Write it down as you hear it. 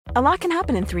A lot can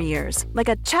happen in 3 years, like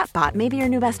a chatbot may be your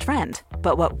new best friend.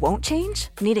 But what won't change?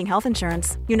 Needing health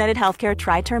insurance. United Healthcare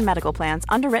Tri-Term Medical Plans,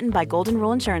 underwritten by Golden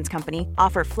Rule Insurance Company,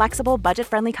 offer flexible,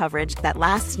 budget-friendly coverage that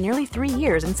lasts nearly 3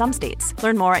 years in some states.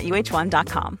 Learn more at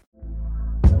uh1.com.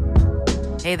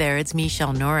 Hey there, it's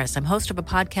Michelle Norris. I'm host of a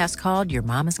podcast called Your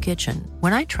Mama's Kitchen.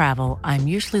 When I travel, I'm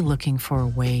usually looking for a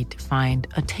way to find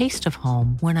a taste of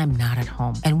home when I'm not at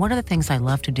home. And one of the things I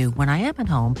love to do when I am at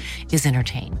home is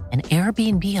entertain. And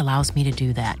Airbnb allows me to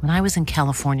do that. When I was in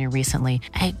California recently,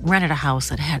 I rented a house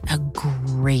that had a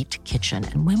great kitchen.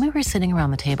 And when we were sitting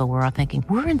around the table, we were all thinking,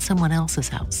 we're in someone else's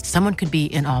house. Someone could be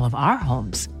in all of our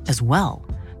homes as well.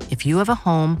 If you have a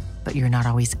home, but you're not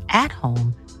always at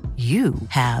home, you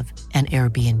have an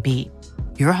Airbnb.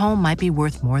 Your home might be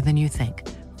worth more than you think.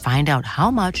 Find out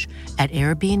how much at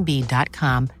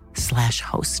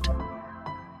airbnb.com/host.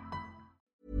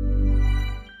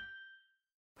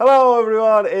 Hello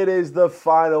everyone, it is the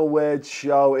Final Word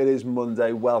Show. It is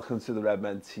Monday. Welcome to the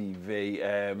Redmen TV.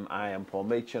 I am Paul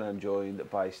Machin. I'm joined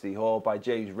by Steve Hall, by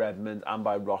James Redmond and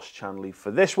by Ross Chanley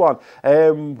for this one.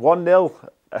 1-0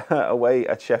 away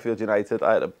at Sheffield United.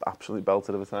 I had an absolute belter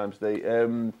of a time today.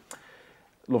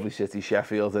 Lovely city,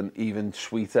 Sheffield, and even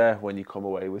sweeter when you come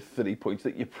away with 3 points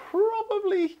that you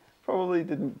probably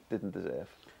didn't deserve.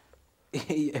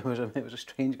 It was a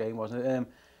strange game, wasn't it?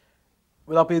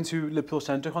 Without being too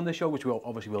Liverpool-centric on this show, which we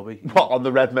obviously will be. What, on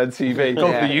the Redmen TV? The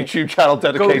YouTube channel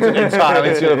dedicated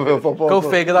entirely to Liverpool football. Go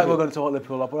figure that we're going to talk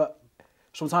Liverpool up. But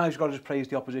sometimes you've got to just praise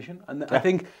the opposition. And I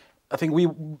think we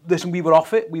were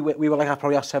off it. We were like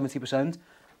probably at 70%.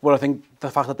 But I think the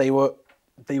fact that they were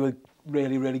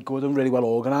really, really good and really well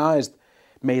organised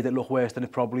made it look worse than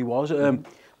it probably was.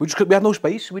 We had no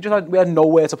space. We had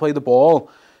nowhere to play the ball.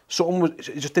 It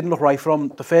just didn't look right from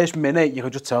the first minute. You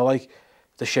could just tell like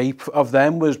the shape of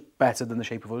them was better than the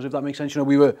shape of us, if that makes sense. You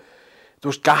know, there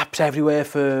was gaps everywhere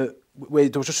where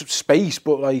there was just space,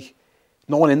 but like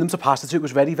no one in them to pass it to. It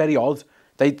was very, very odd.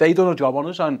 They done a job on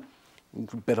us and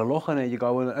a bit of luck, and there you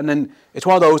go. And then it's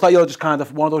one of those that you'll just kind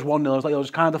of, one of those 1-0s that you'll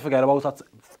just kind of forget about that.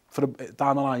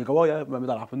 Down the line, you go, oh yeah, remember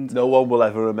that happened. No one will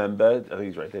ever remember. I think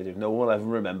he's right there, Dave. No one will ever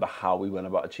remember how we went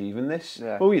about achieving this.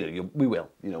 Yeah. Well, we will.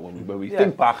 You know, when we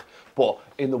think back. But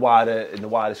in the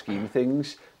wider scheme of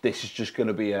things, this is just going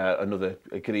to be another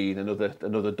green,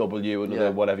 another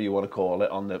W, whatever you want to call it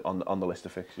on the list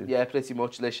of fixtures. Yeah, pretty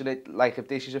much. Listen, if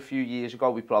this is a few years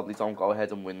ago, we probably don't go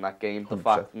ahead and win that game. The 100%.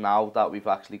 Fact now that we've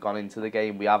actually gone into the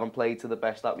game, we haven't played to the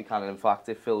best that we can. And in fact,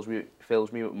 it fills me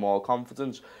with more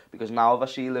confidence, because now if I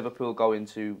see Liverpool go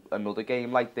into another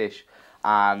game like this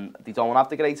and they don't have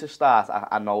the greatest start,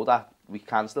 I know that we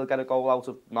can still get a goal out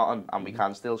of nothing, and we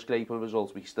can still scrape a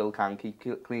result. We still can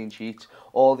keep clean sheets.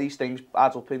 All these things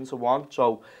add up into one.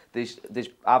 So there's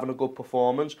having a good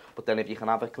performance, but then if you can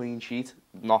have a clean sheet,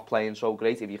 not playing so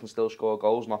great, if you can still score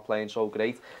goals, not playing so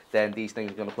great, then these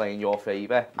things are going to play in your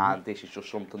favour. And this is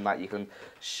just something that you can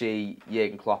see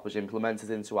Jurgen Klopp has implemented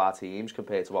into our teams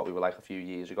compared to what we were like a few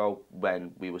years ago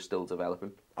when we were still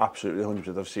developing. Absolutely,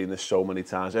 100%. I've seen this so many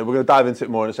times. We're going to dive into it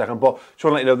more in a second, but just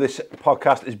want to let you know this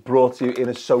podcast is brought to you in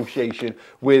association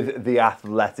with The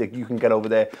Athletic. You can get over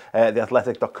there,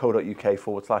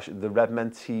 theathletic.co.uk/The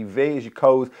Redmen TV is your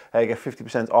code. Get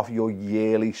 50% off your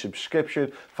yearly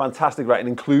subscription. Fantastic writing,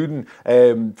 including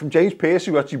from James Pearce,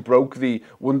 who actually broke the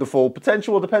wonderful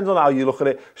potential, well, depends on how you look at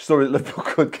it, story that Liverpool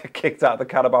could get kicked out of the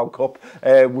Carabao Cup,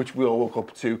 which we all woke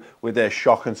up to with their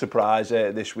shock and surprise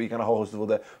this week, and a whole host of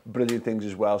other brilliant things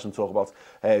as well. Some talk about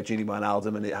Gini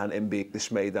Wijnaldum and him being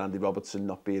dismayed, Andy Robertson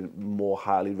not being more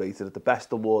highly rated at the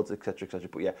best awards, etc., etc.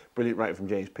 But yeah, brilliant writing from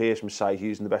James Pearce, from Si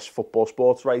Hughes, and the best football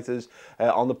sports writers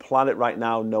on the planet right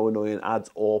now. No annoying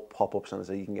ads or pop-ups, and as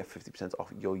I say, you can get 50%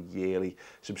 off your yearly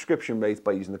subscription rate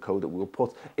by using the code that we'll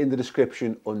put in the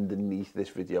description underneath this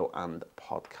video and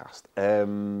podcast.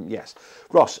 Yes,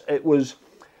 Ross, it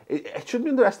shouldn't be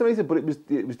underestimated, but it was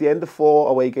the end of 4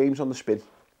 away games on the spin.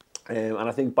 And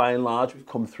I think by and large we've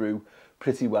come through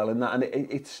pretty well in that, and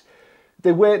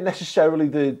they weren't necessarily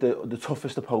the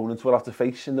toughest opponents we'll have to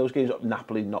face in those games.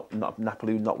 Napoli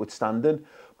notwithstanding,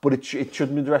 but it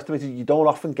shouldn't be underestimated. You don't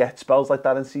often get spells like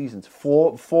that in seasons.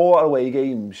 Four away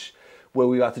games where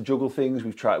we've had to juggle things.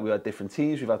 We had different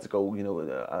teams. We've had to go.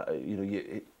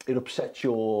 It upsets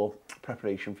your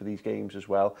preparation for these games as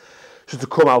well. So to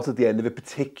come out at the end of it,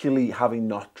 particularly having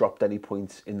not dropped any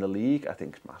points in the league, I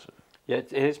think is massive. Yeah,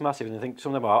 it is massive, and I think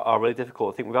some of them are really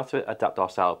difficult. I think we've had to adapt our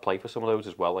style of play for some of those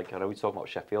as well. Like, I know we talk about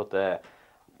Sheffield there.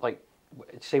 Like,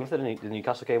 same with the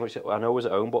Newcastle game, which I know was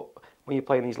at home, but when you're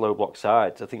playing these low block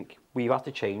sides, I think we've had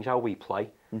to change how we play.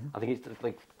 I think it's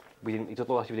like it doesn't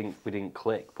look like we didn't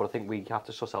click, but I think we have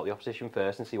to suss out the opposition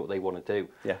first and see what they want to do.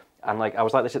 Yeah. And like I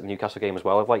was like this at the Newcastle game as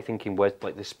well. I was like thinking where's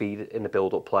like the speed in the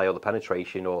build-up play or the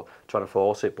penetration or trying to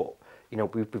force it. But you know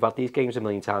we've had these games a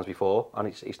million times before, and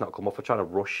it's not come off for trying to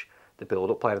rush the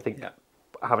build-up play. And I think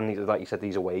having these, like you said,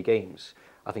 these away games,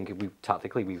 I think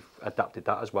we've adapted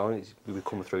that as well, and we've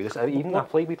come through this. Even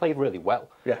Napoli, we played really well.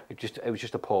 Yeah. It was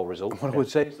just a poor result. What I would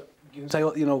say is,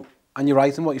 you know, and you're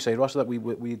right in what you say, Ross, that we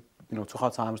you know took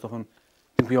our time and stuff, and I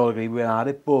think we all agree we went at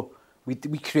it, but we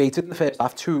created in the first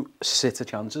half 2 sitter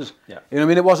chances. Yeah. You know what I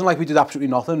mean? It wasn't like we did absolutely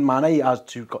nothing. Mane has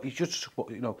he's just,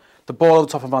 you know, the ball over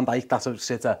the top of Van Dijk, that's a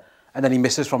sitter, and then he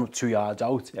misses from 2 yards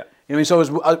out. Yeah. You know what I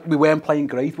mean? So we weren't playing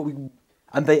great,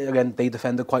 but they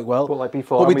defended quite well. But like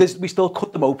before, but we still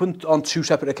cut them open on 2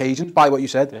 separate occasions by what you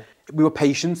said. Yeah. We were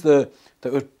patient, that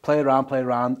would play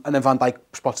around, and then Van Dijk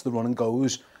spots the run and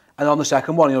goes. And on the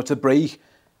second one, you know, to break,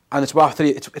 and it's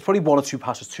probably 1 or 2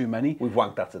 passes too many. We've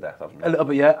wanked that to death, haven't we? A little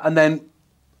bit, yeah. And then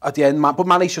at the end, but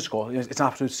Mane should score. It's an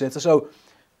absolute sitter. So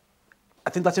I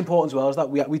think that's important as well, is that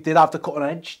we did have the cutting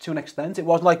edge to an extent. It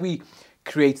wasn't like we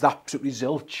created absolutely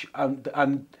zilch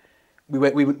and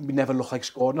we never looked like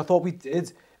scoring. I thought we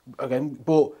did, again,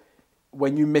 but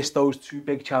when you miss those 2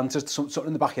 big chances, something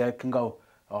in the back of your head can go,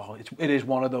 oh, it is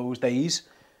one of those days.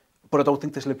 But I don't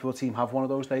think this Liverpool team have one of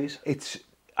those days. It's,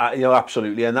 you know,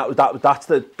 absolutely, and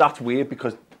that's weird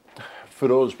because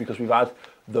for us, because we've had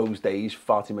those days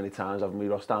far too many times, haven't we,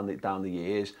 Ross, down the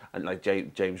years, and like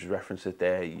James referenced it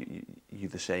there, you're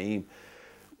the same,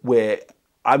 where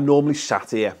I'm normally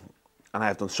sat here, and I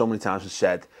have done so many times and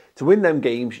said, to win them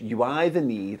games, you either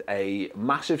need a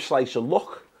massive slice of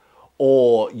luck,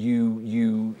 or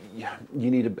you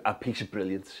need a piece of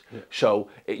brilliance. Yeah. So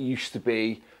it used to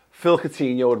be Phil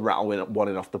Coutinho would rattle one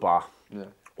in off the bar. Yeah.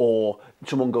 Or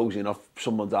someone goes in off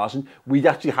someone doesn't. We'd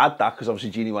actually had that because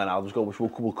obviously Gini Wijnaldum's goal, which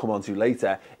we'll come on to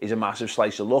later, is a massive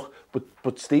slice of luck.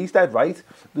 But Steve's dead right.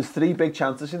 There's 3 big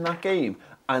chances in that game,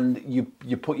 and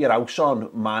you put your house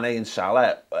on Mane and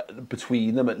Salah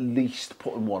between them, at least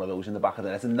putting one of those in the back of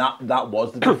the net, and that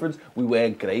was the difference. We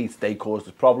weren't great. They caused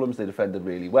us problems. They defended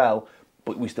really well,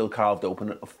 but we still carved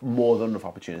open more than enough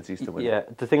opportunities to win. Yeah,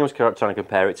 the thing I was trying to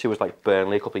compare it to was like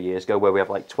Burnley a couple of years ago, where we have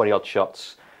like 20 odd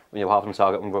shots. You know, half of them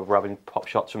target, and we're having pop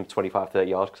shots from 25, 30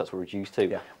 yards because that's what we're used to.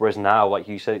 Yeah. Whereas now, like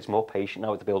you said, it's more patient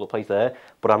now with the build-up plays there.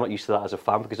 But I'm not used to that as a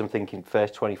fan because I'm thinking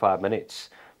first 25 minutes,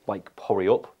 like hurry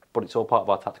up. But it's all part of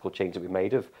our tactical change that we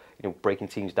made of, you know, breaking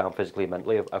teams down physically and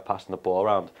mentally, of passing the ball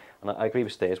around. And I agree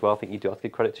with Stay as well. I think you do have to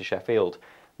give credit to Sheffield.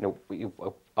 You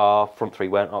know, our front 3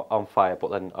 weren't on fire,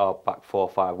 but then our back 4 or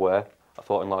 5 were. I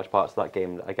thought in large parts of that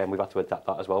game, again, we've had to adapt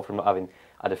that as well, from not having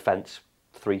a defence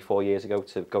 3-4 years ago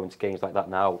to go into games like that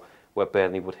now, where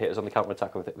Burnley would hit us on the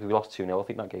counter-attack. We lost 2-0, I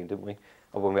think, that game, didn't we?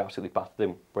 Or when we absolutely battered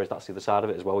them. Whereas that's the other side of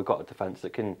it as well. We've got a defence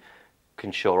that can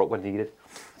shore up when needed.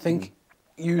 I think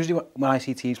usually when I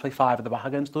see teams play 5 at the back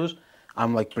against us,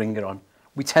 I'm like, bring it on.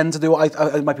 We tend to do it,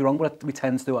 I might be wrong, but we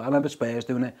tend to do it. I remember Spurs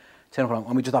doing it,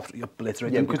 and we just absolutely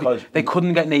obliterated them because they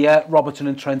couldn't get near Robertson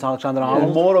and Trent Alexander-Arnold.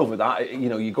 And moreover that, you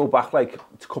know, you go back like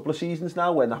a couple of seasons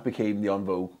now when that became the en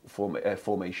vogue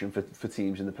formation for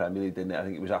teams in the Premier League, didn't it? I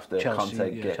think it was after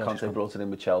Conte brought it in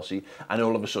with Chelsea, and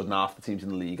all of a sudden half the teams in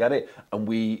the league had it, and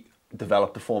we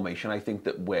developed a formation, I think,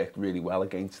 that worked really well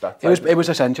against that. It was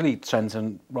essentially Trent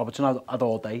and Robertson had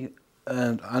all day,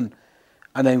 and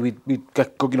then we'd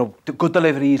get good, you know, good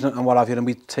deliveries and what have you, and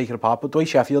we'd take it apart. But the way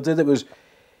Sheffield did it was,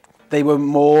 they were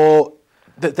more,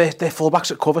 their fullbacks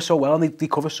that cover so well, and they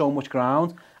cover so much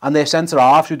ground, and their centre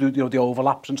halves who do, you know, the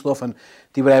overlaps and stuff, and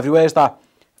they were everywhere. Is that?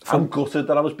 I'm gutted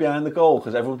that I was behind the goal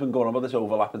because everyone's been going on about this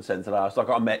overlapping centre half. So I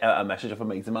got a message off a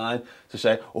mate of mine to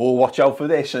say, "Oh, watch out for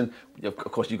this." And of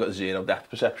course, you've got 0 depth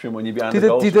perception when you're behind the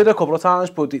goal. They did a couple of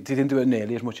times, but they didn't do it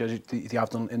nearly as much as they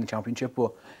have done in the Championship.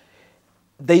 But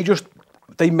they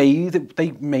made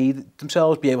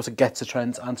themselves be able to get to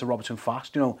Trent and to Robertson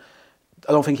fast. You know,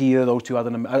 I don't think either of those two had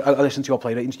an. I listened to your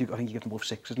play ratings. I think you get them both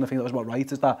 6s, and I think that was about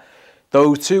right. Is that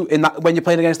those two in that when you're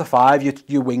playing against the 5,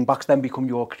 your wing backs then become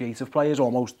your creative players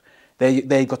almost.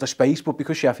 They got the space, but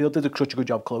because Sheffield did such a good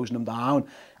job closing them down,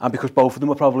 and because both of them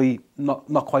were probably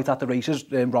not quite at the races,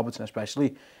 Robertson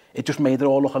especially, it just made it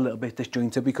all look a little bit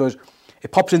disjointed because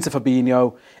it pops into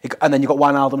Fabinho, and then you've got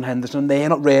Wijnaldum and Henderson, and they're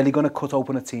not really going to cut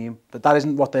open a team. That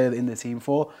isn't what they're in the team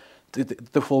for.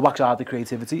 The fullbacks are the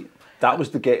creativity. That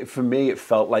was the game for me. It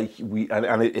felt like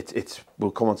it's.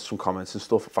 We'll come on to some comments and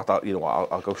stuff. In fact,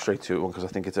 I'll go straight to it because I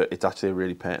think it's actually a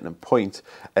really pertinent point.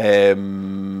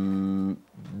 The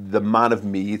man of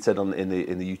me said in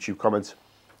the YouTube comments,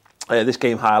 This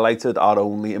game highlighted our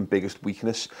only and biggest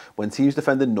weakness. When teams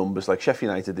defend in numbers like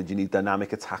Sheffield United did, you need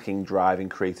dynamic, attacking, driving,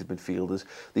 creative midfielders.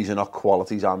 These are not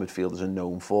qualities our midfielders are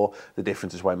known for. The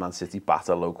difference is why Man City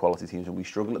batter low-quality teams and we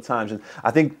struggle at times. And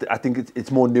I think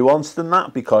it's more nuanced than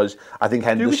that, because I think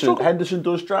Henderson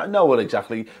does drive. No, well,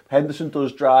 exactly. Henderson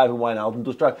does drive and Wijnaldum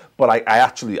does drive. But I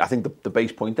think the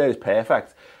base point there is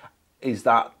perfect. Is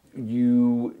that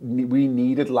we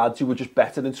needed lads who were just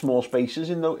better in small spaces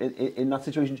in that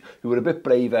situation, who were a bit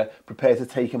braver, prepared to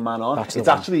take a man on. It's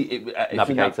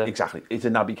Navigator. Exactly. It's a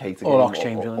Navigator or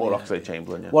Oxlade-Chamberlain. Or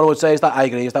Oxlade-Chamberlain, yeah. What I would say is that I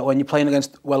agree is that when you're playing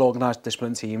against well-organised,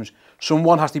 disciplined teams,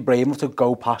 someone has to be brave enough to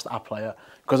go past that player.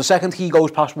 Because the second he goes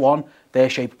past one, their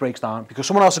shape breaks down. Because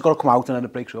someone else has got to come out and then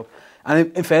it breaks up.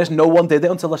 And in fairness, no one did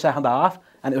it until the second half.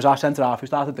 And it was our centre-half who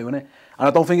started doing it. And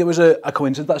I don't think it was a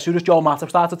coincidence that as soon as Joel Matip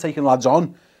started taking lads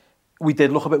on, we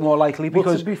did look a bit more likely.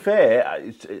 Because, but to be fair,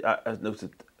 I noticed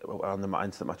on the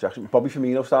instant match action, Bobby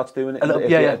Firmino starts doing it.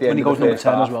 When he goes number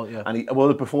 10 as well. Yeah. And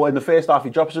before in the first half, he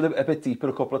drops it a bit deeper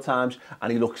a couple of times,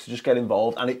 and he looks to just get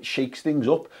involved, and it shakes things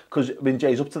up. Because when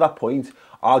Jay's up to that point,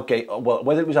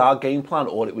 whether it was our game plan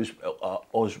or it was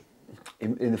us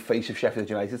in the face of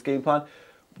Sheffield United's game plan,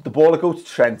 the ball would go to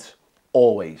Trent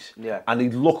always, and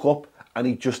he'd look up and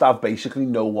he'd just have basically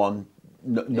no one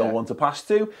to pass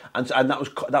to, and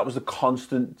that was the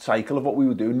constant cycle of what we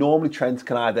would do. Normally Trent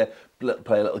can either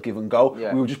play a little give and go.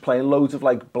 We were just playing loads of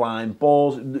like blind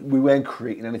balls. We weren't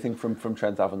creating anything from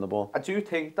Trent having the ball. I do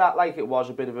think that it was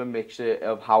a bit of a mixture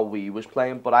of how we was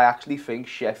playing, but I actually think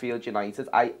Sheffield United,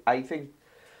 I'm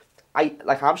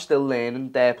still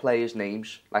learning their players'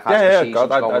 names. As the season's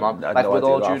going on. With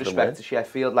all due respect to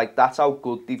Sheffield, that's how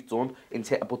good they've done.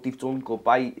 But they've done good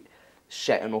by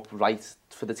setting up right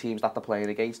for the teams that they're playing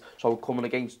against. So coming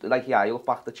against, you look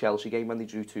back at the Chelsea game when they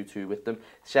drew 2-2 with them.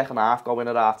 Second half, go in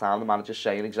at half time, the manager's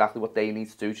saying exactly what they need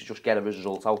to do to just get a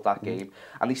result out that game.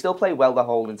 And they still play well the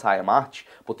whole entire match,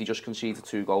 but they just conceded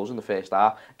 2 goals in the first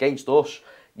half. Against us,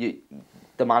 the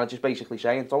manager's basically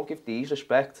saying, don't give these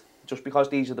respect. Just because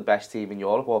these are the best team in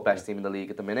Europe or best team in the league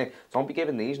at the minute, don't be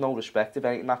giving these no respect. If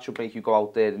anything, that should make you go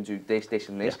out there and do this, this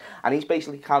and this. And he's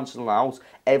basically cancelling out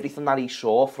everything that he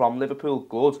saw from Liverpool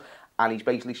good. And he's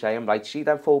basically saying, right, see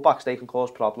them full-backs, they can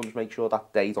cause problems, make sure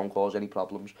that they don't cause any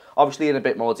problems. Obviously in a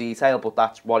bit more detail, but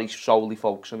that's what he's solely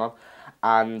focusing on.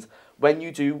 And when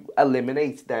you do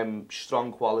eliminate them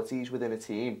strong qualities within a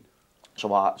team, so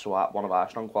one of our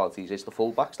strong qualities is the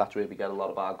full-backs, that's where we get a lot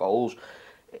of our goals.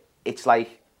 It's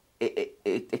like,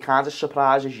 it kind of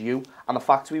surprises you, and the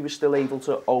fact we were still able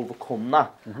to overcome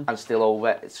that and still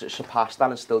surpass that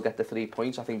and still get the 3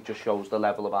 points, I think just shows the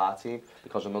level of our team,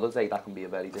 because another day that can be a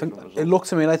very different result. It looked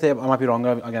to me like I might be wrong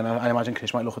again. I imagine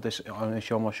Chris might look at this on his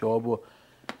show, I'm not sure, but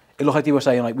it looked like they were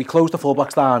saying we closed the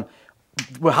fullbacks down.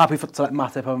 We're happy to let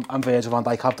Matip and Virgil van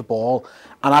Dijk have the ball,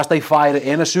 and as they fired it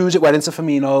in, as soon as it went into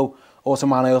Firmino or to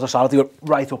Mane or to Salah, they were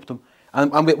right up them.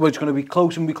 And we're just going to be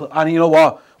close and you know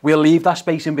what? We'll leave that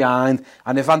space in behind,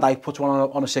 and if Van Dijk puts one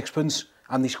on a sixpence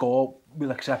and they score,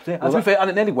 we'll accept it. And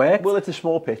it nearly worked. Well, it's a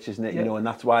small pitch, isn't it? Yeah. And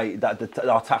that's why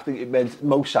our tactic, it meant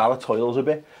Mo Salah toils a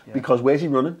bit, because where's he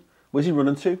running? Where's he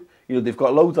running to? They've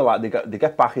got loads of lads. They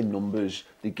get back in numbers.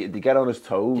 They get on his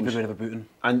toes. Give a bit of a booting.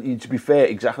 And to be fair,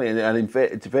 exactly.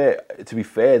 To be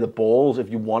fair, the balls, if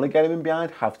you want to get him in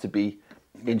behind, have to be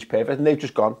inch perfect. And they've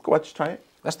just gone, go ahead, just try it.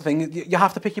 That's the thing. You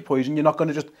have to pick your poison. You're not going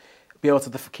to just be able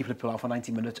to keep Liverpool out for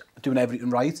 90 minutes doing everything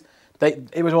right.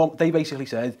 They basically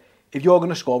said, if you're going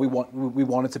to score, we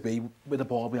want it to be with the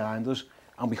ball behind us,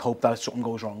 and we hope that something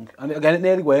goes wrong. And again, it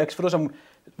nearly works for us. And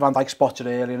Van Dijk spots it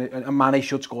early, and Mane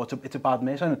should score. It's a bad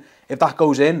miss, and if that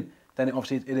goes in, then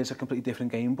it is a completely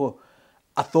different game. But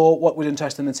I thought what was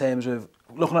interesting in terms of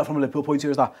looking at it from a Liverpool point of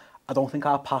view is that I don't think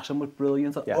our passing was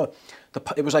brilliant. Yeah.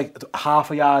 It was like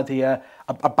half a yard here,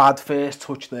 a bad first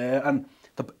touch there, and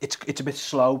it's a bit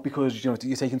slow because you're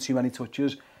taking too many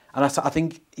touches. And I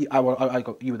think you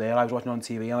were there. I was watching on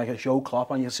TV, and I show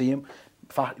Klopp, and you see him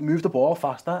move the ball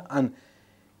faster. And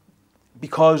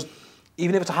because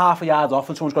even if it's a half a yard off,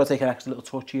 and someone's got to take an extra little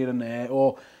touch here and there,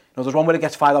 or there's one where it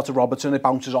gets fired out to Robertson, it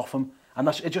bounces off him, and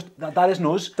that isn't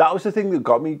us. That was the thing that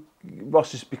got me,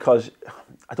 Ross, is because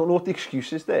I don't know what the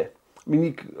excuse is there. I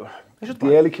mean,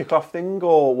 the early kick-off thing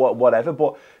or whatever,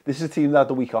 but this is a team that had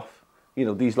the week off.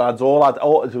 These lads all had,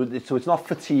 so it's not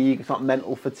fatigue, it's not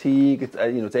mental fatigue, it's,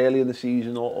 it's early in the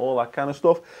season, all that kind of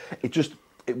stuff. It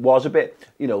was a bit,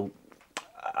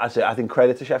 I think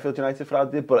credit to Sheffield United for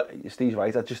that, but Steve's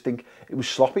right, I just think it was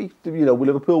sloppy.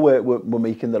 Liverpool were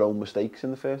making their own mistakes in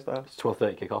the first half. It's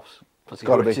 12:30 kick-offs It's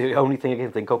the only thing I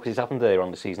can think of, because it's happened earlier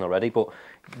on the season already. But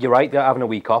you're right, they're having a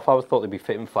week off. I thought they'd be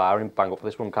fit and fire and bang up for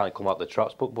this one, kind of come out the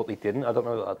traps, but they didn't. I don't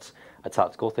know if that's a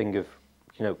tactical thing of,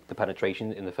 the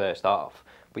penetration in the first half.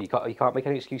 But you can't make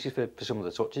any excuses for some of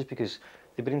the touches, because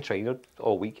they've been in training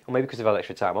all week, or maybe because they've had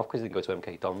extra time off because they didn't go to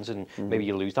MK Dons, and maybe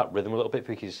you lose that rhythm a little bit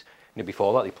because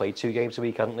before that they played 2 games a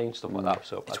week, hadn't they, and stuff like that.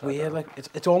 So it's weird, like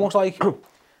it's almost like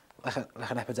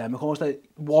an epidemic, almost like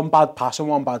one bad pass and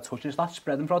one bad touch, and it's that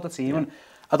spreading throughout the team. And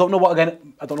I don't know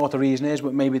what the reason is,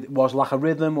 but maybe it was lack of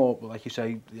rhythm, or like you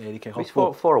say, the early kick-off. It's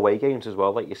 4 away games as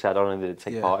well, like you said, only they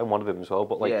take part in one of them as well.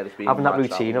 But having that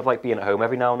routine of being at home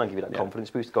every now and then, give you that confidence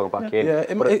boost going back in. Yeah,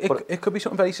 it could be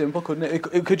something very simple, couldn't it?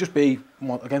 It could just be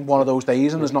one of those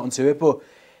days, and there's nothing to it. But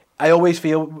I always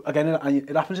feel, again, and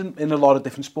it happens in a lot of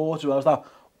different sports as well, is that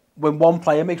when one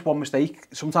player makes one mistake,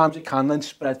 sometimes it can then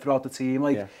spread throughout the team.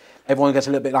 Everyone gets a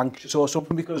little bit anxious or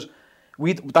something, because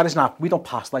we don't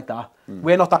pass like that.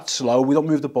 We're not that slow. We don't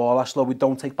move the ball that slow. We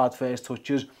don't take bad first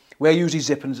touches. We're usually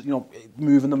zipping,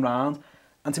 moving them around.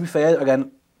 And to be fair,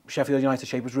 again, Sheffield United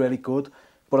shape was really good,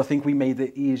 but I think we made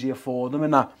it easier for them.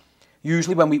 And that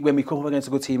usually when we come up against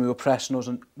a good team, we were pressing us,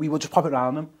 and we would just pop it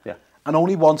around them. Yeah. And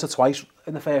only once or twice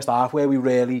in the first half where we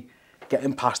really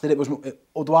getting past it.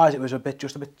 Otherwise it was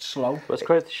just a bit slow. Well, it's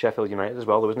credit to Sheffield United as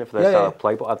well, though, isn't it, for their style of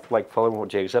play? But following what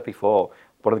James said before,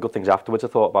 one of the good things afterwards I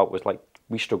thought about was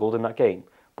we struggled in that game,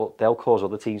 but they'll cause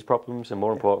other teams problems, and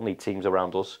more importantly, teams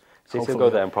around us. So they'll go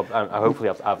there and hopefully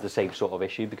have the same sort of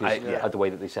issue because of the way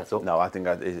that they set up. No, I think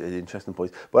that is an interesting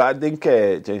point. But I think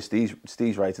James,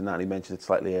 Steve's right in that, and he mentioned it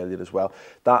slightly earlier as well,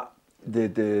 that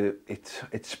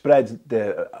it spread,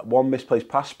 the one misplaced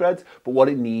pass spread, but what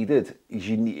it needed is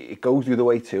it goes the other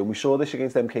way too. And we saw this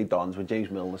against MK Dons when James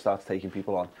Milner starts taking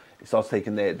people on. He starts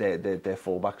taking their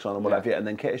fullbacks on and whatever, and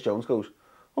then Curtis Jones goes,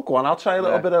 oh, go on, I'll try a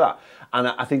little bit of that. And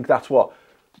I think that's what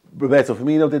Roberto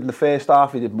Firmino did in the first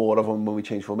half. He did more of them when we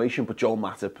changed formation, but Joel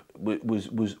Matip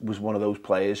was one of those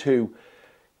players who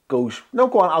goes, no,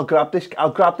 go on, I'll grab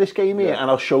this game here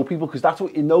and I'll show people, because that's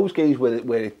what in those games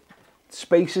where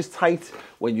space is tight,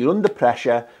 when you're under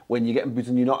pressure, when you're getting beaten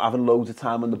and you're not having loads of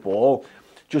time on the ball,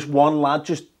 just one lad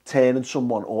just turning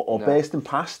someone or bursting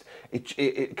past,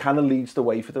 it kind of leads the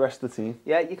way for the rest of the team.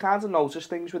 Yeah, you kind of notice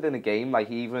things within a game,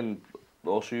 like even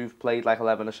us who've played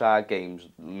 11-a-side games,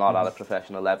 not at a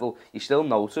professional level, you still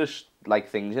notice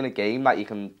things in a game that you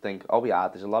can think, oh yeah,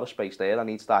 there's a lot of space there, I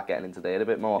need to start getting into there a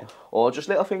bit more. Or just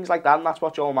little things like that, and that's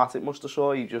what Joel Matip must have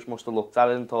saw. He just must have looked at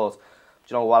it and thought,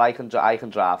 do you know what, I can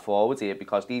drive forward here,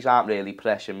 because these aren't really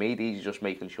pressing me, these are just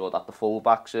making sure that the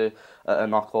fullbacks are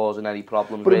not causing any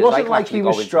problems. But it wasn't like he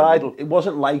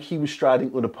was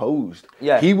striding unopposed.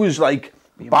 Yeah. He was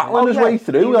battling his way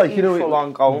through, full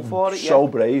on going for it. So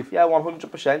brave. Yeah,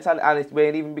 100%. And it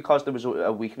weren't even because there was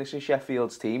a weakness in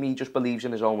Sheffield's team. He just believes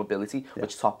in his own ability,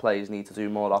 which top players need to do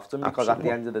more often. Because at the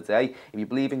end of the day, if you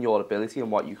believe in your ability and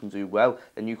what you can do well,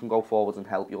 then you can go forward and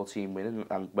help your team win.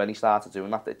 And when he started doing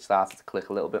that, it started to click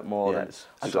a little bit more. Yeah.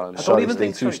 I don't even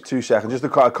think 2 seconds. Just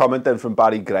a comment then from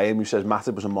Barry Graham, who says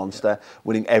Matip was a monster,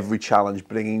 winning every challenge,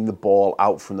 bringing the ball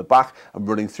out from the back and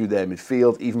running through their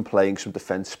midfield, even playing some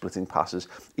defence splitting passes.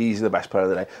 He's the best player of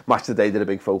the day. Match Today did a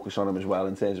big focus on him as well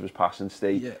in terms of his passing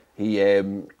state. Yeah.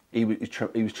 He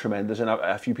was tremendous, and I've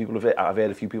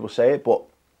heard a few people say it. But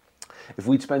if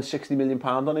we'd spent £60 million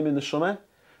on him in the summer,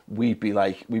 we'd be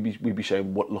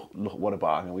saying, look what a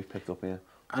bargain we've picked up here.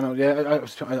 I know, yeah.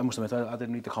 I must admit, I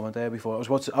didn't read the comment there before. I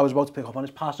was about to pick up on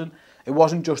his passing. It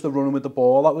wasn't just the running with the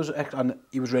ball and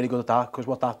he was really good at that, because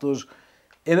what that does,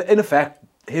 in effect,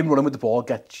 him running with the ball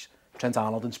gets Trent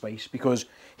Arnold in space, because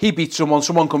he beats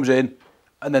someone comes in,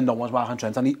 and then no one's marking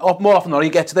Trent, and more often than not, he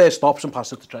gets there, stops and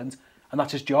passes to Trent, and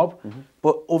that's his job.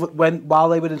 But while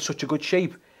they were in such a good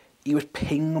shape, he was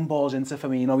pinging balls into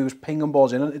Firmino, he was pinging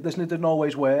balls in, and it didn't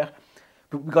always work.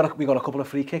 But we got a couple of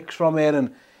free kicks from here,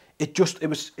 and it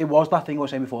was that thing I was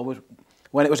saying before, was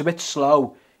when it was a bit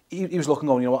slow, he was looking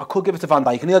going, I could give it to Van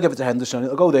Dijk, and he'll give it to Henderson,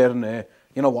 it'll go there and there.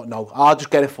 You know what, no, I'll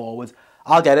just get it forward.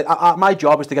 I'll get it. My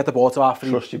job is to get the ball to our free.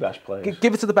 Trust your best players.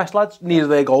 Give it to the best lads. Neither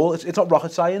their goal. It's not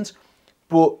rocket science.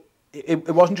 But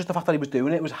it wasn't just the fact that he was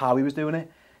doing it was how he was doing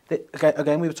it.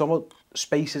 Again, we were talking about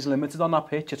space is limited on that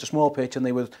pitch. It's a small pitch, and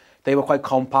they were quite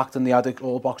compact, and they had it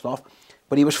all boxed off.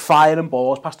 But he was firing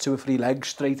balls past 2 or 3 legs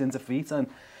straight into feet, and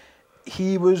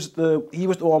he was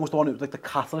almost the one who was the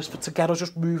catalyst to get us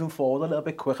just moving forward a little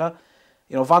bit quicker.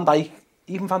 Van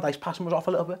Dijk's passing was off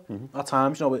a little bit at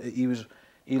times.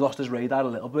 He lost his radar a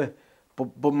little bit,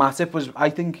 but Matip was, I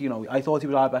think, I thought he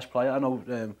was our best player. I know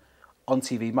on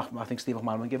TV, I think Steve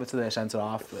McManaman gave it to their centre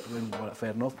half,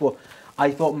 fair enough, but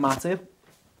I thought Matip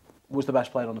was the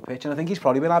best player on the pitch, and I think he's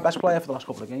probably been our best player for the last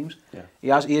couple of games.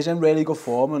 Yeah. He is in really good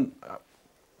form, and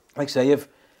like I say, if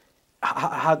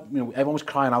had everyone was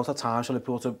crying out at times for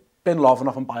Liverpool to bin Lovren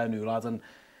off and buy a new lad, and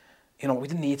we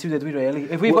didn't need to, did we really?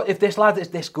 If this lad is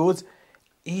this good,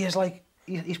 he is like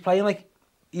he's playing like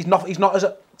he's not as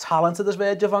talented as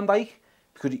Virgil van Dijk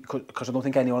because I don't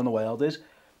think anyone in the world is.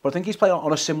 But I think he's playing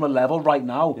on a similar level right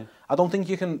now. Yeah. I don't think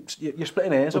you're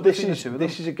splitting hairs. But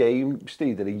this is a game,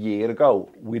 Steve, that a year ago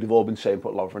we'd have all been saying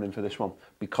put Lovren in for this one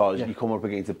because you come up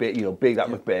against a bit, big that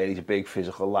McBain, he's a big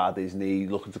physical lad, isn't he?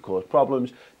 Looking to cause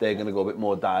problems. They're going to go a bit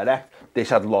more direct. This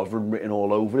had Lovren written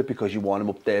all over it because you want him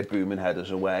up there booming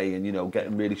headers away and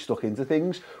getting really stuck into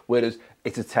things. Whereas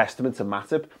it's a testament to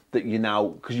Matip that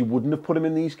because you wouldn't have put him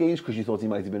in these games because you thought he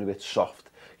might have been a bit soft.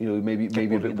 Maybe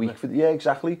a bit weak for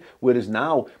exactly. Whereas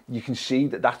now you can see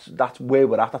that's where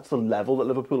we're at. That's the level that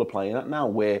Liverpool are playing at now,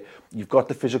 where you've got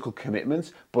the physical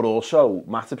commitment, but also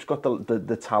Matip's got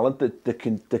the talent that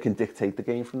can dictate the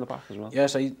game from the back as well. Yeah,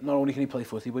 so not only can he play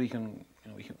footy, but he can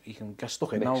get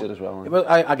stuck in now. Mix it as well. Well,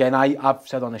 I've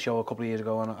said on the show a couple of years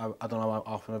ago, and I don't know how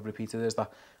often I've repeated this,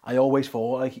 that I always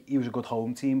thought like he was a good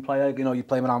home team player. You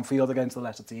play him at Anfield against the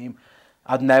lesser team.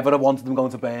 I'd never have wanted them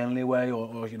going to Burnley away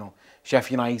or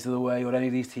Sheffield United away or any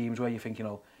of these teams where you think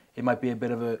it might be a bit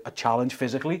of a challenge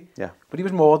physically. Yeah. But he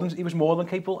was more than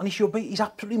capable, and he should be. He's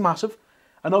absolutely massive.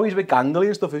 I know he's a bit gangly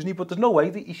and stuff, isn't he? But there's no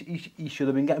way that he should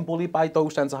have been getting bullied by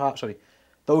those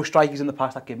those strikers in the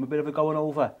past that gave him a bit of a going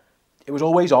over. It was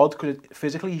always odd because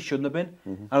physically he shouldn't have been.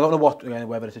 Mm-hmm. And I don't know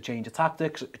whether it's a change of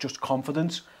tactics, just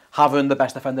confidence, having the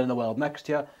best defender in the world next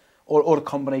year, or a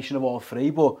combination of all three.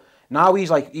 But now he's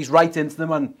right into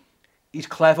them, and he's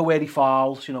clever where he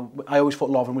fouls. I always thought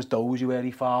Lovren was dozy where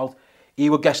he fouled. He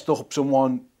would get stuck up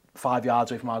someone 5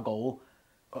 yards away from our goal,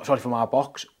 from our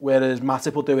box, whereas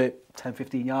Matip will do it 10,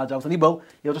 15 yards out, and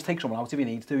he'll just take someone out if he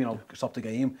needs to, stop the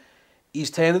game.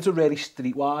 He's turned into a really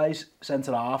streetwise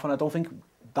centre-half, and I don't think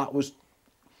that was...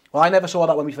 Well, I never saw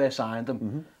that when we first signed him.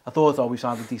 Mm-hmm. I thought, we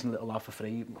signed a decent little lad for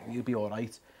free, he'll be all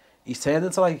right. He's turned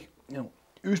into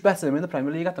who's better than him in the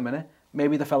Premier League at the minute?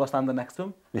 Maybe the fella standing next to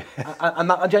him. Yeah. and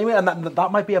that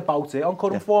might be about it on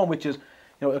current form, which is,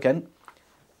 again,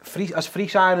 as free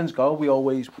signings go, we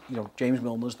always, James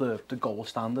Milner's the gold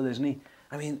standard, isn't he?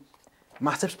 I mean,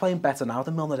 Matip's playing better now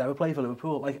than Milner's ever played for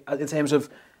Liverpool. In terms of,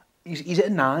 he's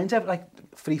hitting nines,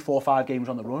 3, 4, 5 games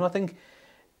on the run. I think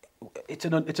it's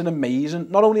an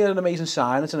amazing, not only an amazing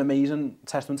sign, it's an amazing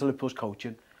testament to Liverpool's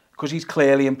coaching, because he's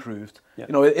clearly improved. Yeah.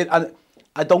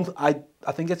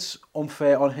 I think it's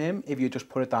unfair on him if you just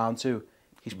put it down to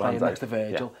he's playing next to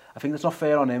Virgil. Yeah. I think that's not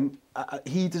fair on him.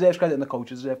 He deserves credit and the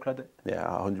coaches deserve credit. Yeah,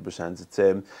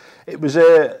 100%. It was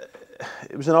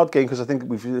an odd game because I think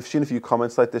we've seen a few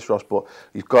comments like this, Ross, but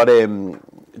you've got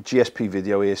GSP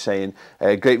video here saying,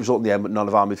 great result in the end, but none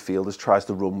of our midfielders tries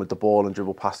to run with the ball and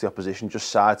dribble past the opposition, just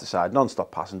side to side,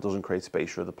 non-stop passing, doesn't create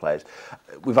space for other players.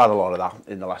 We've had a lot of that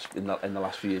in the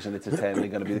last few years, and it's eternally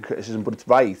going to be the criticism, but it's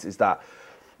right, is that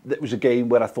it was a game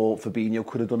where I thought Fabinho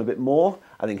could have done a bit more.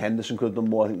 I think Henderson could have done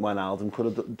more. I think Wijnaldum could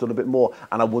have done a bit more.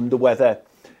 And I wonder whether,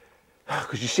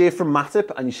 because you see it from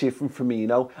Matip and you see it from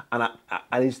Firmino,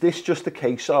 and is this just a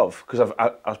case of, because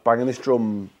I was banging this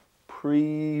drum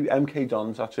pre-MK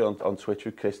Dons actually on Twitch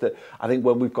with Chris, that I think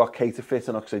when we've got Keita fit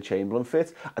and Oxlade-Chamberlain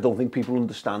fit, I don't think people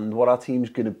understand what our team's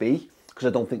going to be, because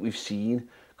I don't think we've seen,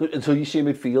 until you see a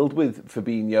midfield with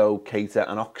Fabinho, Keita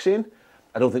and Oxin,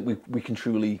 I don't think we can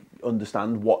truly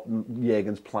understand what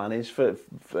Jurgen's plan is for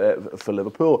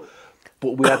Liverpool.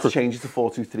 But we had to change it to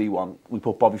 4-2-3-1. We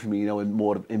put Bobby Firmino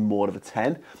in more of a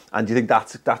 10. And do you think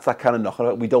that's that kind of knock?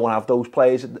 We don't have those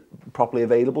players properly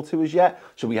available to us yet.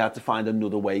 So we had to find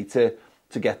another way to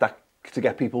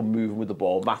get people moving with the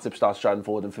ball. Matip starts striding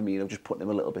forward and Firmino just putting him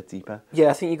a little bit deeper. Yeah,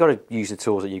 I think you've got to use the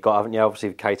tools that you've got, haven't you? Obviously,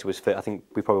 if Keita was fit, I think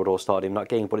we probably would all started him that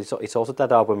game. But it's also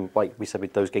dead album, like we said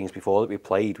with those games before that we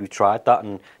played. We tried that,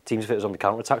 and teams fit us on the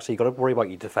counter-attack, so you've got to worry about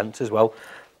your defence as well.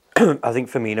 I think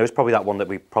Firmino is probably that one that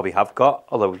we probably have got,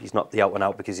 although he's not the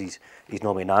out-and-out because he's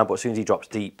normally 9, but as soon as he drops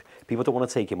deep, people don't want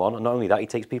to take him on. And not only that, he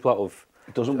takes people out of...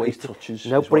 He doesn't waste touches.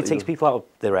 No, but he takes people out of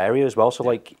their area as well. So,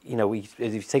 if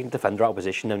he's taking the defender out of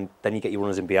position, and then you get your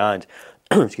runners in behind,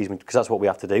 excuse me, because that's what we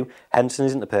have to do. Henderson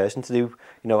isn't the person to do,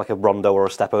 like a rondo or a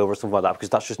step over or something like that, because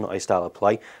that's just not his style of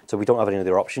play. So we don't have any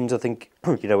other options. I think,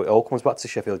 it all comes back to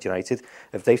Sheffield United.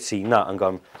 If they've seen that and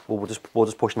gone, well, we'll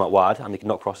just push them out wide, and they can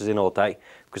knock crosses in all day,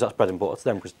 because that's bread and butter to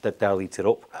them, because they'll eat it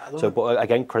up. But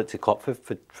again, credit to Klopp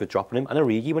for dropping him. And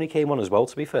Origi, when he came on as well,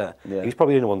 to be fair, he was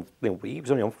probably the only one, he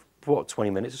was only on for 20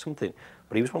 minutes or something,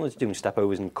 but he was one that's doing step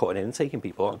overs and cutting in and taking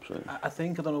people on. I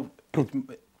think, I don't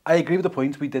know, I agree with the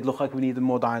point. We did look like we needed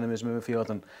more dynamism in the field,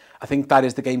 and I think that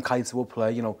is the game Keita will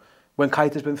play. You know, when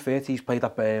Keita's been fit, he's played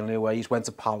at Burnley away, he's went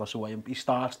to Palace away, and he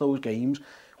starts those games,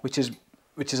 which is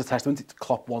a testament to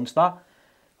Klopp wants that.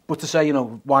 But to say, you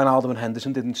know, Wijnaldum and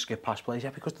Henderson didn't skip past plays, yeah,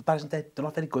 because they're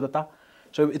not very good at that.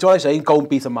 So it's all I say, go and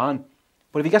beat a man.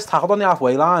 But if he gets tackled on the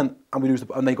halfway line and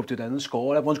and they go up to the end and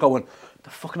score, everyone's going, the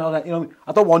fucking hell, you know,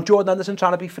 I don't want Jordan Henderson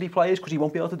trying to be free players because he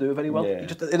won't be able to do it very well. Yeah.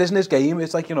 It isn't his game.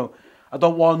 It's like, you know, I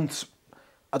don't want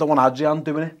Adrian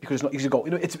doing it because he's a goal.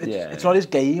 You know, it's not his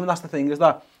game, and that's the thing, is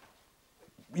that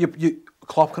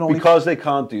Klopp can only... Because they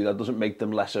can't do that doesn't make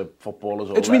them lesser footballers.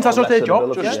 It means that's not their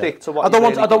job. Just stick to what I don't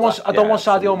want Sadio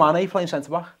absolutely. Mane playing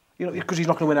centre back. You know, because he's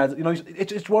not going to win. You know,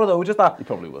 it's one of those. Just that He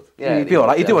probably would. Yeah, he'd be all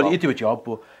right. He'd do a job.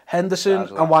 But Henderson and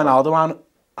Wijnaldum,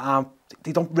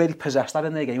 they don't really possess that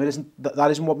in their game.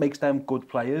 That isn't what makes them good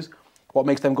players. What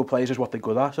makes them good players is what they're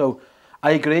good at. So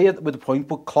I agree with the point,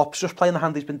 but Klopp's just playing the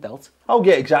hand he's been dealt. Oh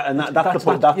yeah, exactly. And that's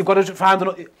the point. You've got to find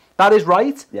another. That is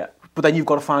right. Yeah. But then you've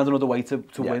got to find another way to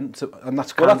win. And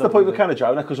that's the point we're kind of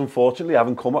driving at, because unfortunately,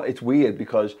 having come up, it's weird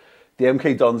because the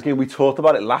MK Dons game, we talked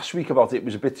about it last week about it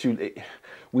was a bit too...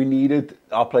 We needed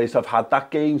our players to have had that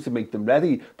game to make them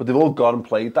ready, but they've all gone and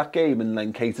played that game, and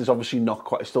then Keita's obviously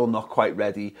still not quite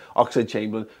ready.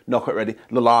 Oxlade-Chamberlain, not quite ready.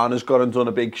 Lallana's gone and done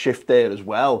a big shift there as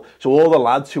well. So all the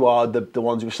lads who are the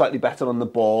ones who are slightly better on the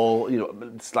ball, you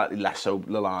know, slightly less so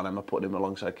Lallana, I'm not putting him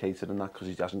alongside Keita and that because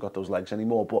he hasn't got those legs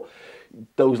anymore, but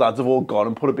those lads have all gone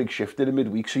and put a big shift in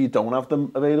midweek, so you don't have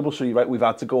them available. So you're right, we've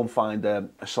had to go and find a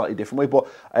slightly different way.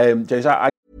 But James,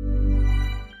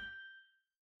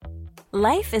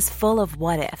 Life is full of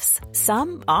what-ifs.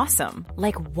 Some awesome,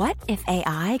 like what if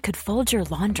AI could fold your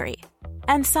laundry?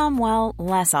 And some, well,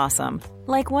 less awesome,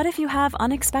 like what if you have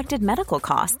unexpected medical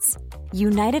costs?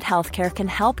 United Healthcare can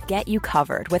help get you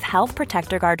covered with Health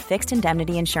Protector Guard fixed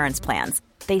indemnity insurance plans.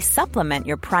 They supplement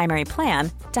your primary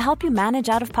plan to help you manage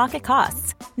out-of-pocket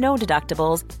costs. No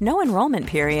deductibles, no enrollment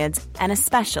periods, and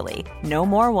especially no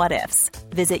more what-ifs.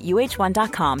 Visit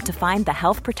uh1.com to find the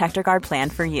Health Protector Guard plan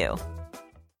for you.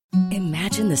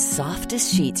 Imagine the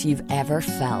softest sheets you've ever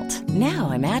felt.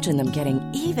 Now imagine them getting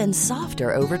even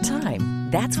softer over time.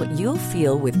 That's what you'll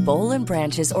feel with Boll &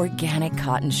 Branch's organic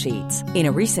cotton sheets. In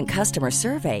a recent customer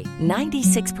survey,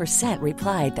 96%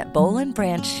 replied that Boll &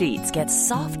 Branch sheets get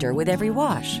softer with every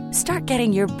wash. Start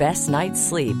getting your best night's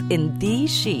sleep in these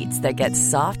sheets that get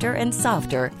softer and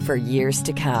softer for years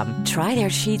to come. Try their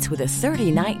sheets with a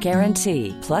 30-night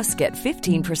guarantee. Plus, get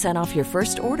 15% off your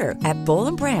first order at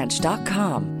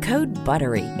bollandbranch.com. Code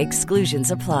BUTTERY. Exclusions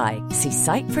apply. See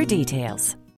site for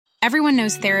details. Everyone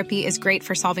knows therapy is great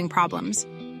for solving problems,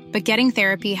 but getting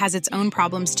therapy has its own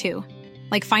problems too,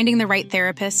 like finding the right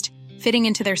therapist, fitting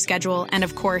into their schedule, and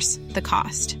of course, the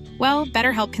cost. Well,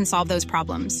 BetterHelp can solve those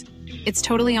problems. It's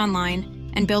totally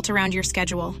online and built around your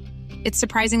schedule. It's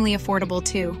surprisingly affordable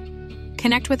too.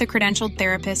 Connect with a credentialed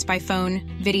therapist by phone,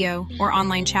 video, or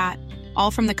online chat,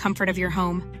 all from the comfort of your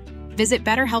home. Visit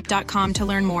BetterHelp.com to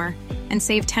learn more and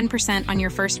save 10% on your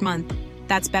first month.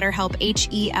 That's BetterHelp,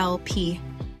 H-E-L-P.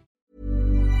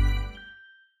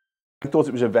 I thought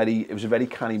it was a very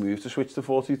canny move to switch to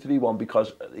 4-2-3-1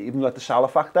 because even like the Salah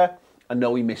factor, I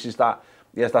know he misses that.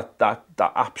 He has that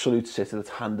absolute sitter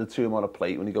that's handed to him on a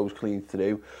plate when he goes clean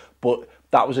through. But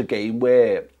that was a game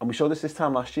where, and we saw this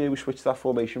time last year, we switched that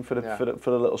formation for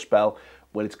a little spell.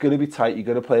 When it's going to be tight, you're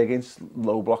going to play against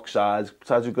low block sides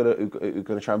who are going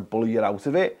to try and bully you out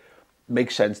of it.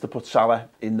 Makes sense to put Salah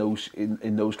in those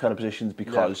kind of positions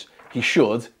because he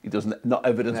should. He doesn't, not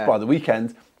evidenced by the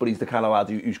weekend, but he's the kind of lad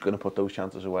who's going to put those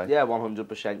chances away. Yeah,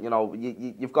 100%. You know,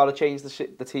 you've got to change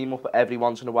the team up every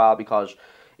once in a while because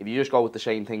if you just go with the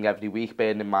same thing every week,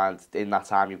 bearing in mind in that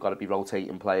time you've got to be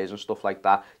rotating players and stuff like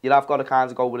that, you'd have got to kind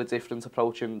of go with a different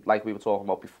approach. And like we were talking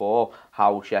about before,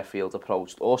 how Sheffield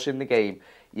approached us in the game,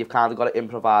 you've kind of got to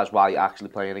improvise while you're actually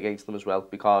playing against them as well,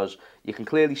 because you can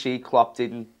clearly see Klopp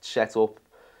didn't set up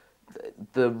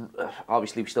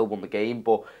obviously we still won the game,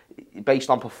 but based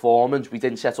on performance we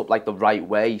didn't set up like the right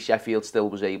way. Sheffield still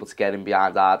was able to get in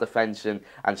behind our defence and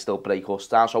still break us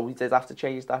down, so we did have to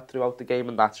change that throughout the game,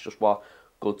 and that's just what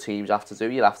good teams have to do.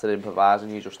 You have to improvise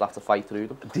and you just have to fight through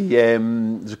them.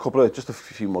 There's a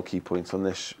few more key points on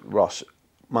this, Ross.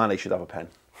 Mane should have a pen.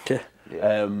 Yeah.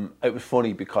 It was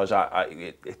funny because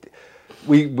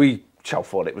we Chow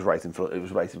thought it was right in front. It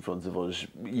was right in front of us.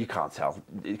 You can't tell.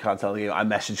 You can't tell. I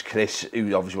messaged Chris, who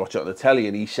was obviously watching it on the telly,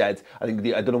 and he said, I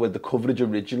don't know whether the coverage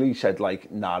originally said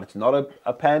like, nah, it's not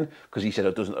a pen, because he said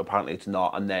it doesn't. Apparently, it's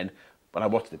not. And then when I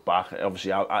watched it back,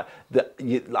 obviously,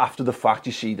 after the fact,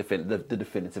 you see the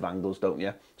definitive angles, don't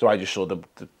you? So I just saw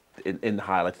in the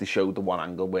highlights they showed the one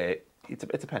angle where it's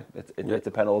a pen. It's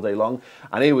a pen all day long.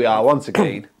 And here we are once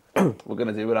again. We're going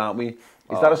to do it, aren't we?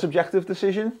 Is that a subjective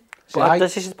decision? But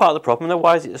this is part of the problem, though.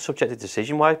 Why is it a subjective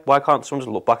decision? Why can't someone just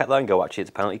look back at that and go, actually, it's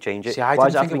a penalty, change it? See, I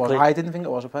didn't think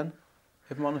it was a pen,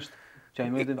 if I'm honest.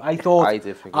 Genuinely, I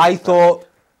thought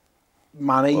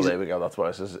Mane's... Well, there we go. That's why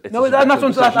it says... No, and that's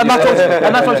what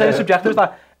I'm saying. Subjective is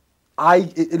that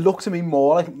it looked to me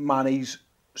more like Mane's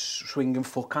swinging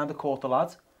foot kind of caught the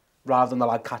lad, rather than the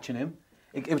lad catching him.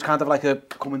 It was kind of like a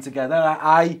coming together.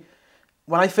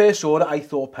 When I first saw it, I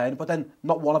thought pen, but then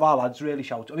not one of our lads really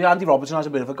shouted. I mean, Andy Robertson has a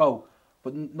bit of a go,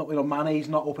 but not, Mane's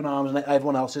not up in arms, and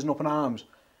everyone else isn't up in arms.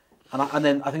 And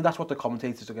then I think that's what the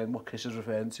commentators, again, what Chris is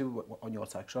referring to on your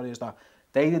text, sorry, is that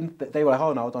they were like,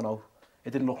 oh no, I don't know.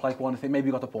 It didn't look like one thing. Maybe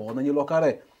he got the ball, and then you look at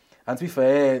it, and to be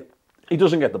fair, he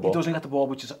doesn't get the ball. He doesn't get the ball,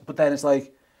 but then it's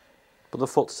like. But the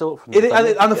foot's still up.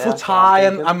 And the foot's high,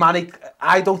 and Mane,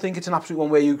 I don't think it's an absolute one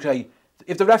where you say,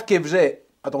 if the ref gives it,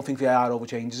 I don't think VAR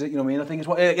overchanges it. You know what I mean? I think it's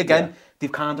what again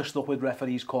they've kind of stuck with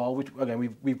referee's call, which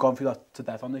again we've gone through that to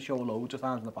death on this show loads of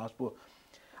times in the past. But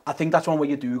I think that's one where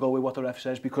you do go with what the ref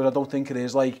says, because I don't think it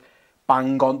is like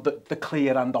bang on the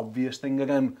clear and obvious thing.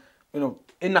 Again, you know,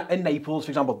 in Naples,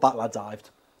 for example, that lad dived.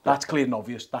 That's clear and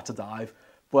obvious. That's a dive.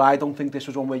 But I don't think this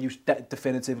was one where you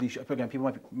definitively... Again,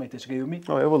 people might disagree with me.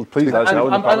 Oh, yeah, well, please let us know.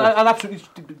 And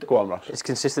absolutely... Go on, Ross. It's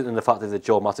consistent in the fact that the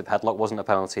Joe Matip headlock wasn't a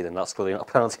penalty, then that's clearly not a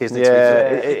penalty, isn't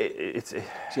it?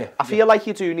 Yeah, I feel like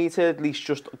you do need to at least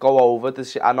just go over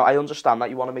this. I understand that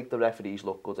you want to make the referees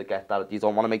look good. I get that. You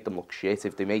don't want to make them look shit.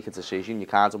 If they make a decision, you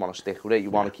kind of want to stick with it. You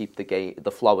want to keep the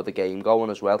flow of the game going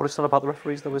as well. But it's not about the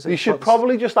referees, though, is it? You should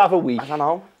probably just have a week I don't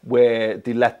know. where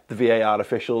they let the VAR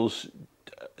officials...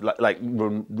 like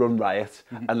run riot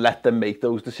and let them make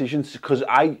those decisions, because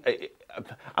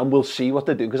and we'll see what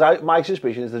they do, because my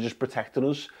suspicion is they're just protecting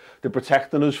us. They're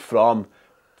protecting us from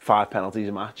 5 penalties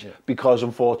a match, because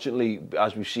unfortunately,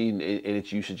 as we've seen in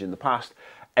its usage in the past,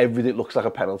 everything looks like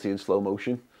a penalty in slow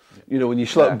motion. You know, when you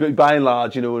slow, by and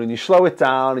large, you know, when you slow it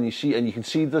down and you can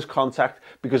see there's contact,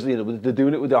 because you know they're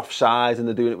doing it with the offside and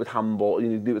they're doing it with handball. You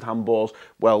know, do it with handballs.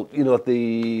 Well, you know,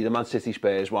 the Man City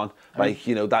Spurs one, like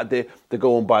you know that they're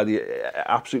going by the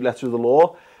absolute letter of the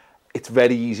law. It's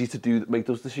very easy to make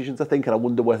those decisions, I think, and I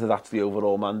wonder whether that's the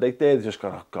overall mandate there. They're just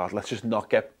going, oh God, let's just not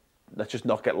get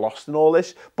lost in all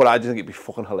this. But I just think it'd be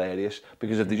fucking hilarious,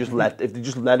 because if they just let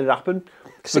it happen,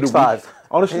 6-5.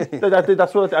 Honestly,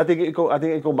 that's what I think. It'd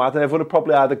go mad, and everyone would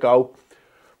probably either go,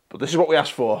 but this is what we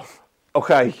asked for.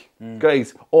 Okay,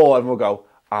 great. Or everyone will go,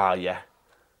 yeah,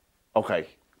 okay,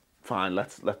 fine.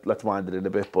 Let's wind it in a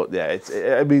bit. But yeah,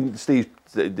 I mean, Steve,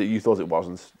 you thought it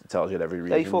wasn't. It tells you every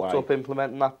reason. They fucked up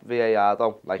implementing that VAR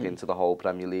though, into the whole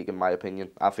Premier League, in my opinion.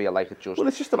 I feel like it's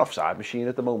just an offside machine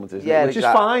at the moment, isn't it? Which is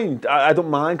fine. I don't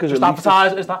mind, because just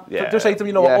advertise. Is that just say to them,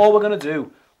 you know what? All we're going to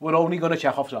do, we're only going to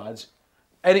check offsides.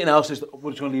 Anything else is we're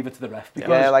just going to leave it to the ref,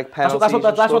 because like penalties.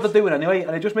 That's what they're doing anyway,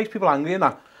 and it just makes people angry. And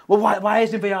that. Well, why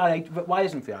isn't VAR? Why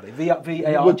isn't VAR? VAR.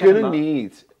 We're going to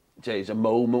need, Jays, a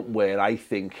moment where I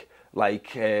think,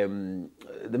 like the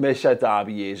Merseyside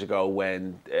derby years ago,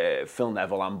 when Phil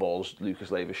Neville handballs Lucas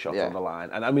Leiva's shot on the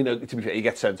line, and I mean, to be fair, he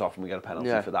gets sent off and we get a penalty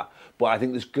for that. But I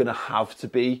think there's going to have to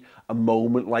be a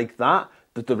moment like that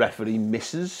the referee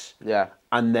misses,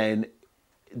 and then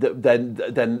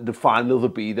the final will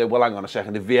be there. Well, hang on a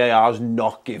second. If VAR's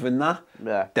not given that,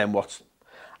 then what's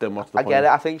the point? I get it.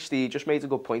 I think Steve just made a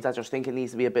good point. I just think it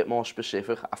needs to be a bit more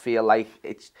specific. I feel like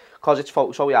because it's for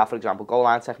example, goal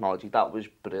line technology. That was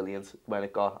brilliant when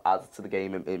it got added to the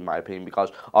game, in my opinion,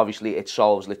 because obviously it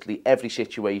solves literally every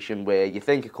situation where you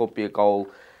think it could be a goal.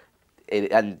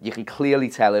 And you can clearly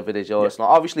tell if it is or it's not.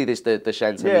 Obviously, there's the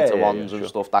centimetre ones and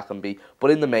stuff that can be,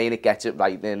 but in the main, it gets it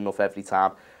right enough every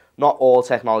time. Not all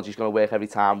technology is going to work every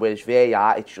time, whereas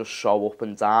VAR, it's just so up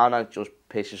and down, and it just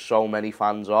pisses so many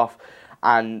fans off.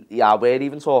 And yeah, we're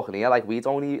even talking here, like, we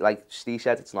don't even, like Steve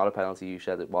said, it's not a penalty, you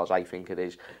said it was, I think it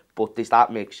is. But there's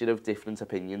that mixture of different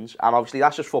opinions. And obviously,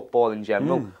 that's just football in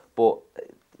general, but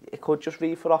it could just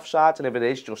read for offside, and if it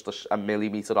is just a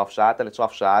millimetre offside, then it's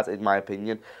offside, in my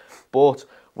opinion. But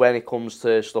when it comes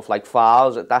to stuff like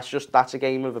fouls, that's a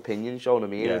game of opinions, you know what I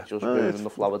mean? It's just ruining the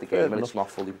flow of the game, and it's not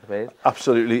fully prepared.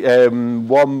 Absolutely.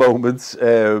 One moment,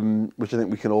 which I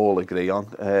think we can all agree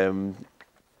on,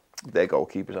 their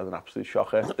goalkeepers had an absolute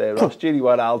shocker there. Ross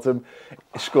Wijnaldum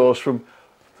scores from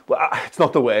Well, it's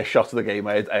not the worst shot of the game.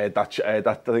 I had that. I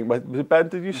think was it Ben?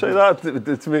 Did you say that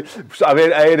to me? I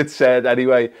mean, I heard it said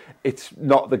anyway. It's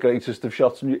not the greatest of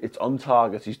shots. It's on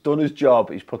target. He's done his job.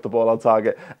 He's put the ball on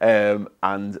target.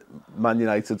 And Man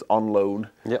United's on loan.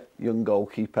 Yep. Young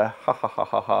goalkeeper. Ha ha ha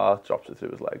ha ha. Drops it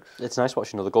through his legs. It's nice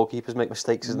watching other goalkeepers make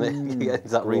mistakes, isn't it? You get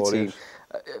into that routine.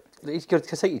 You got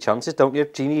to take your chances, don't you?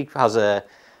 Gini has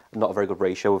not a very good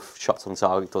ratio of shots on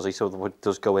target, does he? So it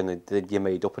does go in, you're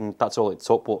made up, and that's all it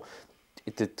took. But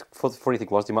the funny thing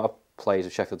was, the amount of players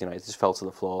of Sheffield United just fell to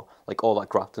the floor, like all that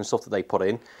graft and stuff that they put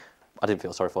in. I didn't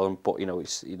feel sorry for them, but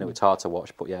it's hard to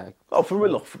watch. But yeah, from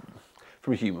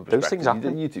a human perspective, those things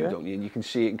happen. You do, don't you? And you can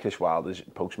see it in Chris Wilder's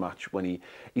post match when he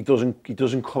doesn't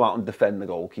come out and defend the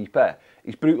goalkeeper.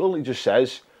 He's brutal. He just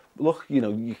says, look,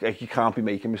 you can't be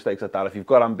making mistakes like that. If you've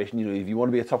got ambition, if you want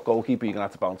to be a top goalkeeper, you're going to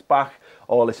have to bounce back,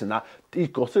 all this and that. He's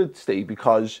got to stay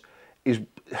because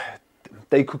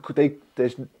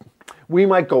we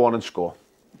might go on and score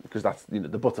because that's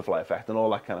the butterfly effect and all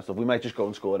that kind of stuff. We might just go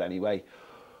and score it anyway.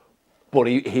 But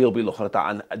he'll be looking at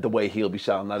that, and the way he'll be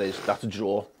selling that is that's a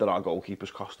draw that our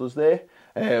goalkeepers cost us there,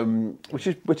 which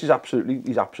is he's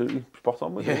absolutely spot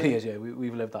on with. Yeah, he is. Yeah,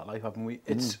 we've lived that life, haven't we?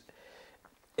 It's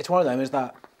one of them is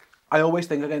that I always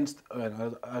think against.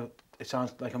 It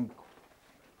sounds like I'm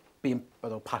being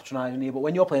patronising here, but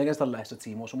when you're playing against a lesser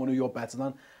team or someone who you're better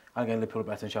than, and again Liverpool are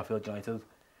better than Sheffield United,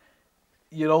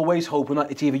 you're always hoping that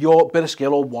it's either your bit of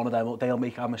skill or one of them they'll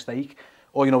make a mistake.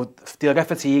 Or, they'll get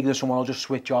fatigued and someone will just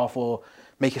switch off or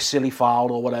make a silly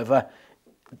foul or whatever.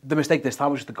 The mistake this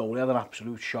time was just the goalie had an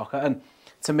absolute shocker. And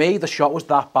to me, the shot was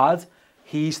that bad.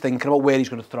 He's thinking about where he's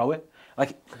going to throw it.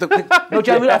 Like, no,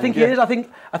 genuinely, I think he is. I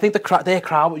think their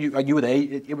crowd, you were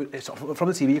there, from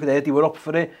the TV, you could hear they were up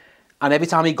for it. And every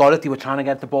time he got it, they were trying to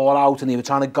get the ball out and they were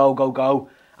trying to go.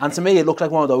 And to me, it looked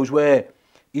like one of those where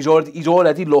he's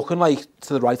already looking like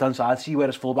to the right-hand side, see where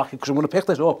his full-back is, because I'm going to pick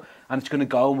this up and it's going to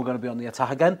go and we're going to be on the attack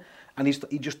again. And he's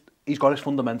got his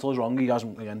fundamentals wrong. He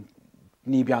hasn't, again,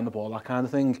 knee behind the ball, that kind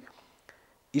of thing.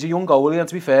 He's a young goalie, and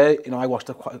to be fair, I watched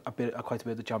quite a bit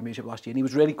of the Championship last year, and he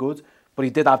was really good, but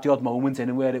he did have the odd moment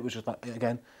in where it was just,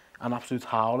 again, an absolute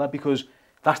howler, because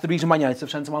that's the reason Man United have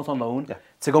sent him out on loan,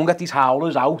 to go and get these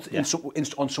howlers out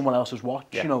on someone else's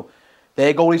watch,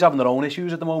 Their goalies having their own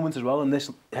issues at the moment as well, and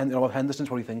Henderson's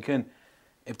probably thinking,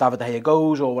 if David De Gea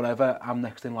goes or whatever, I'm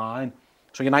next in line.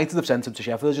 So United have sent him to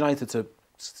Sheffield United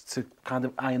to kind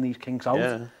of iron these kinks out.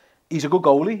 Yeah. He's a good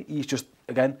goalie. He's just,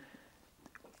 again,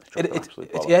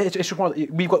 it's just one.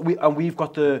 We've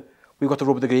got the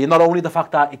rubber degree. And not only the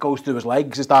fact that it goes through his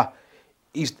legs, is that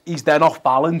he's then off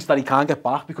balance that he can't get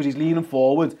back because he's leaning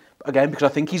forward again because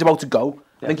I think he's about to go.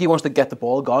 I think he wants to get the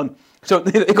ball gone. So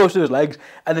it goes through his legs,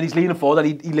 and then he's leaning forward,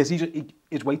 and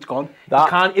his weight's gone.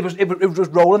 It was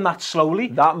just rolling that slowly.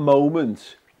 That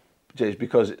moment, just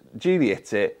because Gini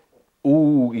hits it,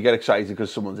 you get excited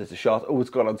because someone's hit a shot.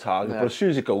 It's gone on target. Yeah. But as soon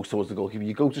as it goes towards the goalkeeper,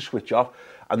 you go to switch off,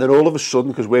 and then all of a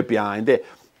sudden, because we're behind it,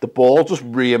 the ball just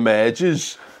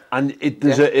re-emerges, and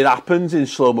it happens in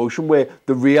slow motion where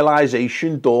the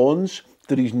realisation dawns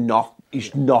that he's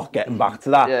not getting back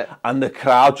to that, and the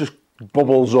crowd just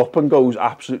bubbles up and goes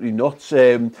absolutely nuts.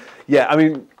 I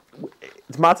mean,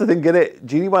 it's mad to think, innit?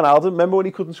 Gini Wijnaldum, remember when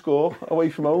he couldn't score away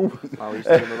from home? Oh, he's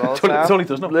doing it all the time. It's only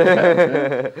does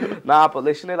not. Nah, but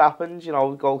listen, it happens.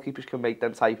 Goalkeepers can make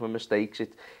them type of mistakes.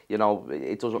 It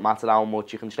doesn't matter how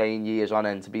much you can train years on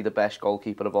end to be the best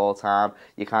goalkeeper of all time.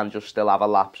 You can just still have a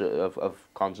lapse of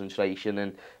concentration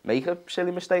and make a silly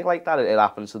mistake like that. It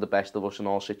happens to the best of us in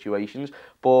all situations.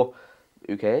 But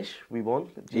who cares? We won.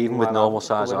 Even with normal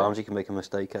size arms, you can make a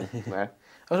mistake. Yeah.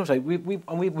 I was going to say,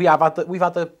 we've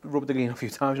had the rubber degree a few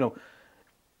times,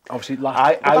 Obviously,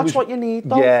 that's what you need,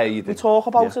 though. Yeah, you do. We talk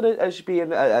about it as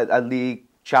being a league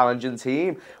challenging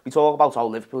team. We talk about how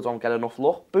Liverpool don't get enough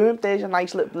luck. Boom, there's a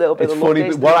nice little bit of luck.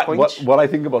 It's funny, what I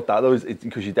think about that, though, is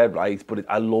because you're dead right, but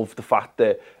I love the fact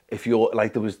that if you're,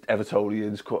 like, there was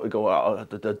Evertonians go out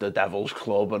the Devil's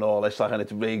Club and all this, like, and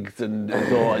it's rigged and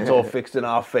it's all fixed in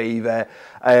our favour.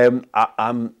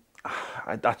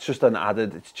 That's just an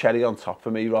added, it's cherry on top for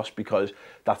me, Ross, because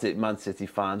that's it, Man City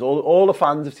fans. All the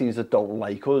fans of teams that don't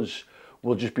like us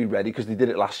will just be ready, because they did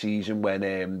it last season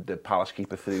when the Palace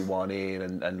keeper threw one in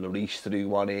and Lloris threw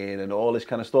one in and all this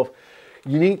kind of stuff.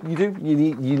 You need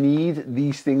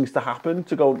these things to happen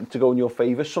to go in your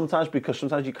favour sometimes, because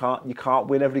sometimes you can't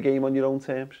win every game on your own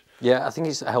terms. Yeah, I think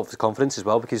it's helped his confidence as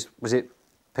well, because was it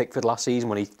Pickford last season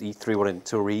when he threw one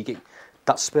into Origi?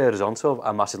 That spurred us on to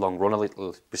a massive long run.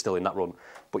 We're still in that run,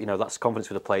 but that's confidence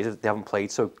with the players. They haven't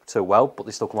played so well, but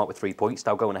they still come out with 3 points.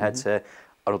 Now going ahead to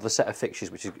another set of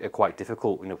fixtures, which is quite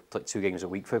difficult. Like 2 games a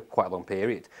week for quite a long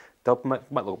period.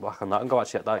 might look back on that and go,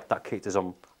 actually, that kicked us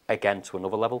on again to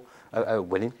another level,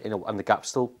 winning, and the gap's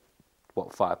still,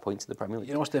 5 points in the Premier League.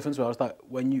 You know what's different as well is that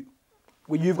when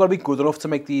you've got to be good enough to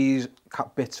make these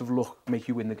bits of luck make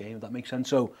you win the game, if that makes sense.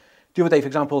 So, the other day, for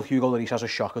example, Hugo Lloris has a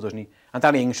shocker, doesn't he? And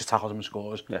Danny Ings just tackles him and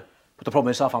scores. Yeah. But the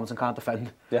problem is Southampton can't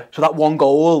defend. Yeah. So that one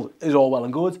goal is all well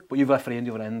and good, but you've got three in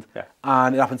the other end. Yeah.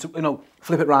 And it happens to,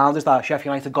 flip it round is that Sheffield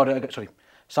United got it,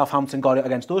 Southampton got it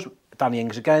against us, Danny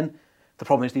Ings again. The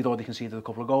problem is they'd already conceded a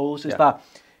couple of goals. Is that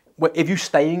if you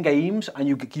stay in games and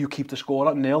you keep the score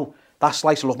at 0, that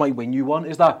slice of luck might win you one.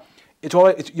 Is that it's all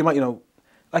right? You might,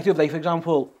 like the other day, for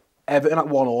example, Everton at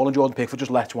 1-1 and Jordan Pickford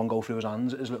just lets one go through his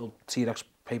hands, his little T-Rex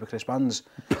paper crisp hands.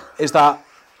 Is that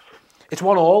it's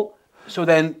 1-1, so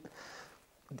then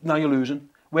now you're losing.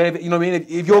 Where you know what I mean?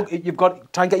 If you've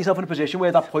got try and get yourself in a position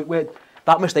where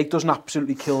that mistake doesn't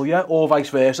absolutely kill you, or vice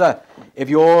versa. If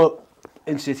you're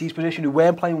in City's position, who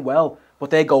weren't playing well, but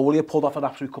their goalie had pulled off an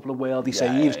absolute couple of worldy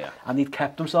saves, and they'd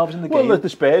kept themselves in the game. Well, the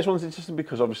Spurs ones, it's just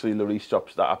because obviously Lloris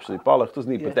stops that absolute bollock,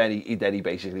 doesn't he? Yeah. But then he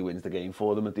basically wins the game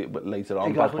for them later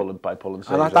on by pulling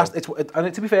saves.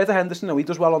 And to be fair to Henderson, he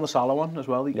does well on the Salah one as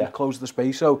well. He closes the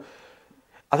space. So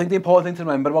I think the important thing to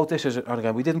remember about this is, and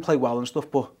again, we didn't play well and stuff,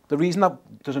 but the reason that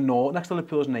there's a note next to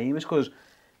Liverpool's name is because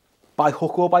by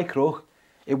hook or by crook,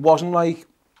 it wasn't like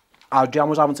Adrian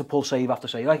was having to pull save after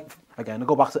save. Like, again, I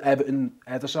go back to Everton,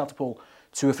 Ederson had to pull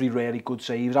 2 or 3 really good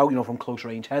saves out, from close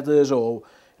range headers, or,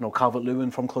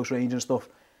 Calvert-Lewin from close range and stuff.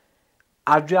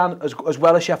 Adrian, as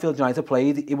well as Sheffield United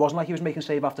played, it wasn't like he was making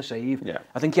save after save. Yeah.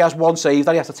 I think he has one save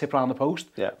that he has to tip around the post,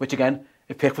 which again,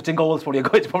 if Pickford's in goal, it's probably a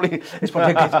goal. It's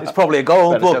probably a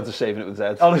goal. Better chance of saving it with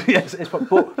Zed. Oh, yes,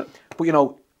 but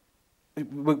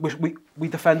we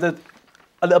defended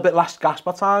a little bit last gasp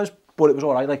at times, but it was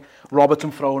all right. Like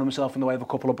Robertson throwing himself in the way of a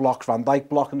couple of blocks, Van Dijk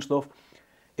blocking stuff.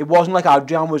 It wasn't like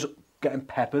Adrian was getting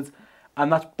peppered,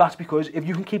 and that's because if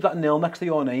you can keep that 0 next to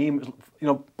your name,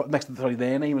 next to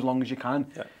their name as long as you can,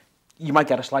 you might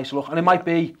get a slice of luck, and it might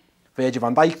be Virgil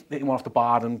van Dijk hitting one off the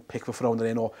bar and Pickford throwing it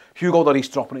in, or Hugo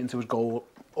Lloris dropping it into his goal,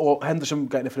 or Henderson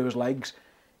getting it through his legs.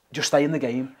 Just stay in the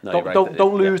game. No,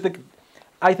 don't lose the.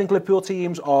 I think Liverpool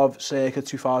teams of circa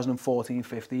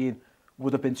 2014-15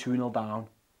 would have been 2-0 down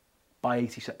by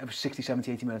 60,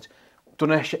 70, 80 minutes.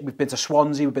 We've been to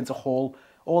Swansea, we've been to Hull.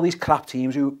 All these crap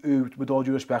teams who, with all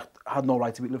due respect, had no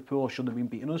right to beat Liverpool or shouldn't have been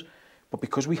beating us. But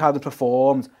because we hadn't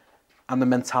performed and the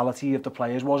mentality of the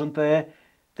players wasn't there,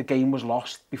 the game was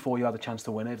lost before you had a chance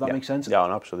to win it, if that makes sense. Yeah,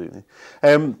 absolutely.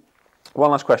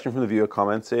 One last question from the viewer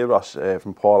comments here, Ross,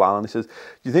 from Paul Allen. He says, do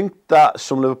you think that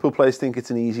some Liverpool players think it's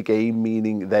an easy game,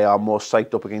 meaning they are more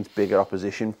psyched up against bigger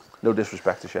opposition? No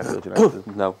disrespect to Sheffield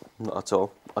United. No, not at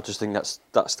all. I just think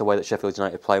that's the way that Sheffield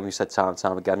United play. And we said time and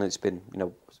time again, and it's been,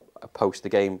 post the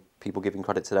game, people giving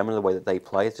credit to them and the way that they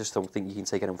play. I just don't think you can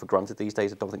take anyone for granted these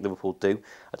days. I don't think Liverpool do.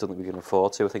 I don't think we can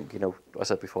afford to. I think, I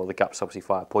said before, the gap's obviously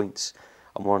 5 points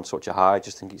and we're on such a high. I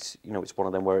just think it's, it's one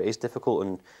of them where it is difficult,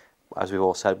 and as we've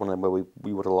all said, one of them where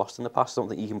we would have lost in the past. I don't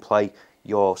think you can play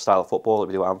your style of football that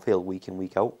we do at Anfield week in,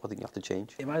 week out. I think you have to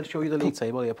change. If I show you the league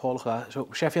table here, Paul, look at that. So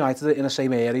Sheffield United are in the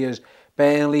same areas.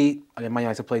 Burnley, again, Man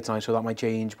United played tonight, so that might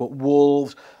change. But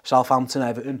Wolves, Southampton,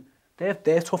 Everton,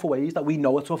 they're tougher ways that we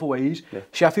know are tougher ways. Yeah.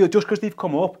 Sheffield, just because they've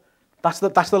come up, that's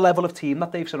the level of team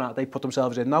that they've put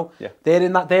themselves in now. Yeah. They're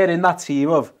in that team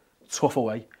of tougher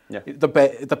way. Yeah.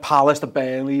 The Palace, the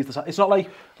Burnley, it's not like...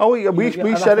 Oh, yeah, we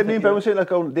said it, me and Ben were saying,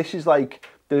 like, this is like,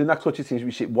 they're in that clutch of teams,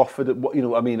 we see Watford,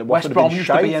 Watford West Brom used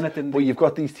to be in it, but you've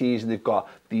got these teams and they've got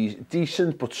these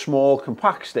decent but small,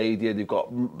 compact stadia, they've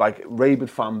got, like, rabid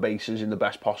fan bases in the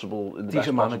best possible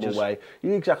way.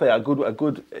 Yeah, exactly, a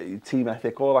good team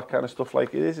ethic, all that kind of stuff,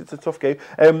 like it is, it's a tough game.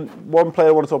 One player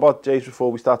I want to talk about, James,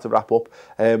 before we start to wrap up,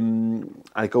 and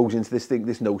it goes into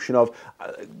this notion of,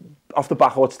 off the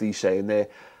back of what Steve's saying there,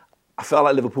 I felt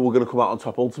like Liverpool were going to come out on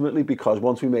top ultimately, because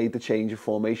once we made the change of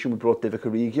formation, we brought Divock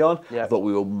Origi on. Yeah. I thought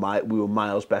we were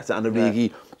miles better, and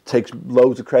Origi takes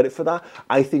loads of credit for that.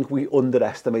 I think we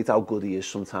underestimate how good he is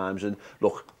sometimes. And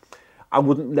look, I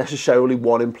wouldn't necessarily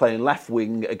want him playing left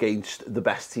wing against the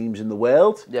best teams in the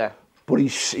world. Yeah. But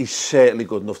he's certainly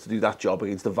good enough to do that job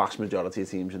against the vast majority of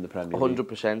teams in the Premier League.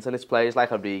 100%, and it's players like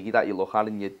Origi that you look at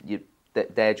and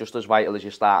they're just as vital as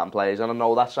your starting players. And I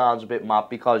know that sounds a bit mad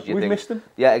because We've missed them.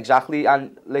 Yeah, exactly.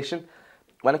 And listen,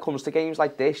 when it comes to games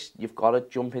like this, you've got to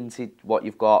jump into what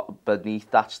you've got beneath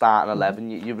that starting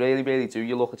 11. You really, really do.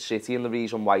 You look at City, and the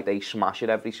reason why they smash it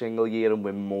every single year and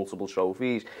win multiple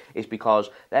trophies is because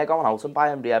they're going out and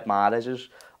buying Riyad Mahrez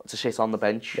to sit on the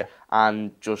bench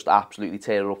and just absolutely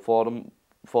tear it up for them.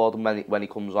 for them when he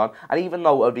comes on. And even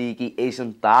though Origi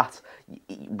isn't that,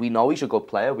 we know he's a good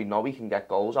player. We know he can get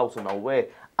goals out of nowhere.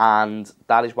 And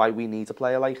that is why we need a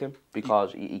player like him,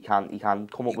 because he can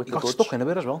come up with the goods. He got stuck in a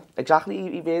bit as well.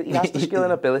 Exactly, he has the skill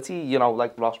and ability, you know,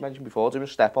 like Ross mentioned before, doing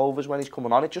step overs when he's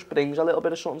coming on. It just brings a little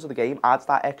bit of something to the game, adds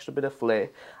that extra bit of flair,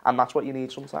 and that's what you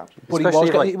need sometimes. But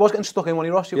he was getting stuck in when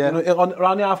he Ross. Yeah. You know,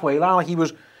 around the halfway line, like he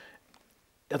was.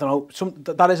 I don't know.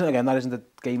 That isn't the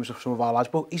games of some of our lads,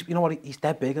 but you know what? He's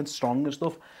dead big and strong and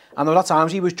stuff. And there were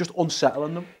times he was just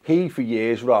unsettling them. He, for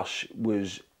years, Ross,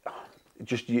 was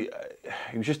he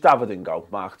was just David and go,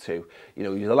 Mark II. You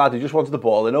know, he was a lad who just wanted the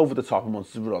ball in over the top and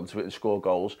wanted to run to it and score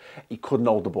goals. He couldn't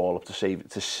hold the ball up to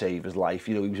save his life.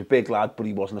 You know, he was a big lad, but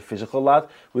he wasn't a physical lad.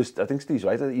 I think Steve's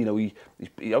right. You know,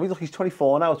 he's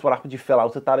 24 now. It's what happens. You fill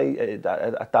out at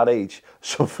that age.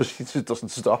 So he just doesn't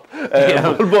stop.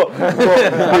 I've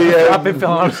been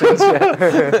filling out since.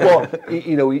 Yeah. But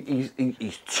you know,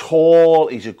 he's tall.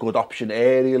 He's a good option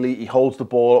aerially. He holds the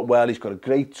ball up well. He's got a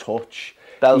great touch.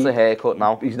 Bells a haircut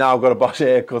now. He's now got a boss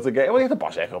haircut again. Well, he had a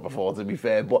boss haircut before, to be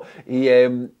fair, but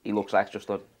he looks like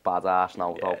just a badass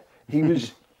now, though. He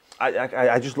was.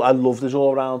 I loved his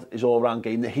all round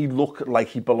game. He looked like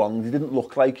he belonged. He didn't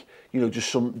look like, you know,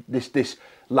 just this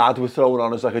lad we're throwing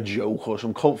on as like a joke or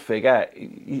some cult figure.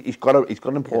 He's got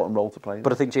an important role to play.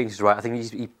 But I think James is right. I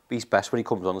think he's best when he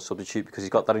comes on as substitute, because he's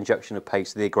got that injection of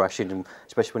pace, the aggression, and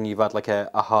especially when you've had like a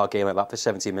hard game like that for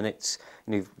 70 minutes.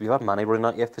 You know, you've had Mane running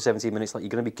at you for 17 minutes. Like, you're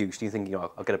going to be goosed. And you think, you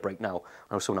know, I'll get a break now.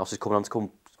 I know someone else is coming on to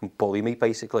come bully me,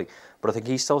 basically. But I think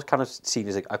he's still kind of seen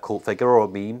as a cult figure or a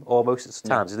meme almost at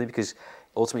times, isn't he? Because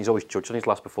ultimately he's always judged on his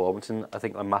last performance, and I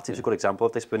think Matip's a good example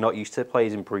of this. We're not used to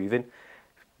players improving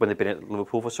when they've been at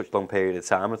Liverpool for such a long period of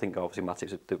time. I think obviously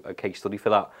Matip's a case study for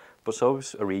that. But so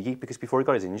was Origi, because before he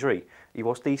got his injury, he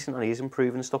was decent and he is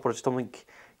improving and stuff, but I just don't think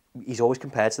he's always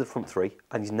compared to the front three,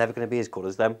 and he's never going to be as good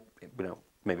as them. You know,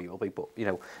 maybe he will be, but you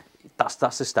know, that's the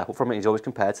step up from it. He's always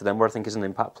compared to them, where I think as an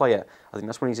impact player, I think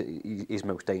that's when he's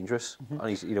most dangerous.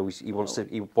 And he wants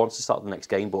to start the next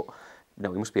game, but you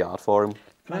know, it must be hard for him.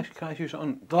 Can I ask you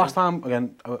something? The last time,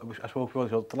 again, I spoke about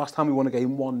this, the last time we won a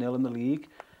game 1-0 in the league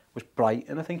was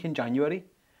Brighton, I think, in January.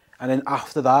 And then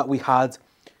after that, we had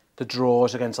the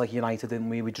draws against like United, didn't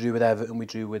we? We drew with Everton, we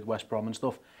drew with West Brom and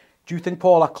stuff. Do you think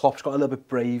Paul that Klopp's got a little bit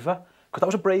braver? Because that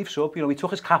was a brave sub. You know, he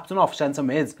took his captain off centre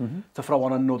mid to throw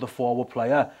on another forward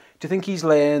player. Do you think he's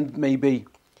learned maybe,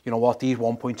 you know what, these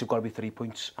 1 points have got to be 3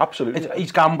 points? Absolutely.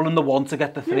 He's gambling the 1 to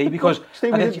get the 3 because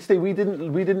Steve, we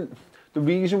didn't. The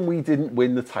reason we didn't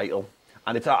win the title.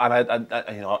 And it's I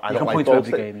don't like both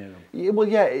game, yeah, well,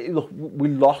 yeah. Look, we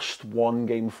lost one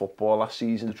game of football last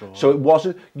season, so it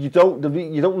wasn't. You don't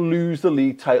lose the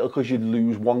league title because you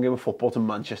lose one game of football to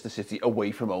Manchester City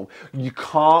away from home. You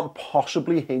can't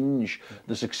possibly hinge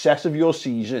the success of your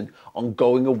season on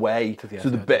going away to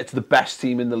the best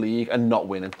team in the league and not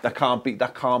winning. That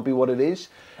can't be what it is.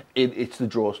 It's the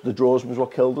draws. The draws was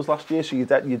what killed us last year. So you're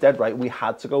dead right. We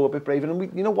had to go a bit braver,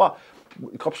 and you know what?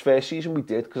 Klopp's first season we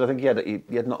did, because I think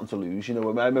he had nothing to lose. You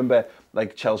know, I remember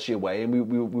like Chelsea away, and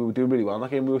we were doing really well in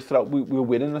that game. We were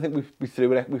winning. I think we threw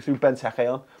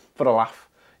Benteke on for a laugh.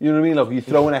 You know what I mean? Like, you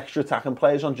throwing extra attacking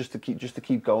players on just to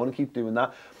keep going and keep doing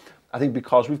that. I think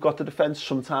because we've got the defence,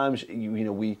 sometimes you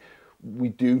know we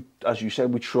do, as you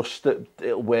said, we trust that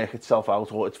it'll work itself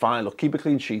out, or it's fine. Look, keep a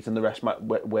clean sheet, and the rest might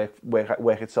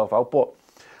work itself out. But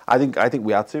I think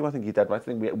we had to. I think you're dead right. I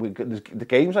think the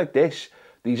games like this.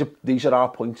 These are our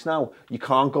points now. You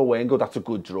can't go away and go, that's a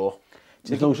good draw.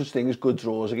 There's no such thing as good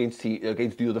draws against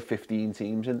the other 15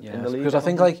 teams in the league. Because I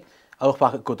think, like, I look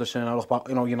back at Goodison, I look back,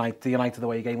 you know, the United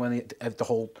away game when the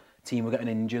whole team were getting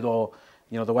injured, or,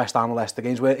 you know, the West Ham and Leicester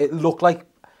games where it looked like,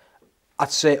 I'd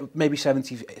say maybe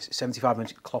 75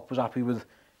 minutes, Klopp was happy with,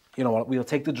 you know what, we'll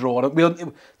take the draw.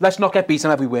 Let's not get beaten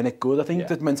every win, it's good. I think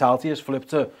the mentality has flipped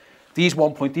to these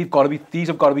 1 point, these have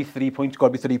got to be 3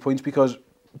 points, because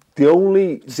the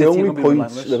only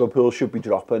points Liverpool should be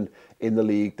dropping in the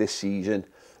league this season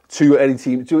to any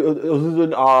team, other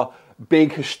than our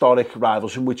big historic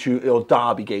rivals, in which or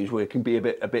derby games where it can be a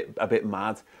bit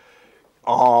mad,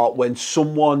 are when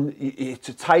someone,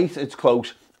 it's tight, it's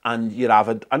close, and you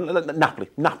have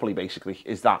Napoli basically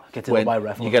is that when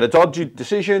you get a dodgy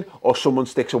decision or someone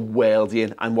sticks a worldie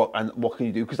in, and what can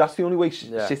you do? Because that's the only way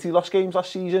City lost games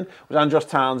last season, was Andros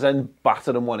Townsend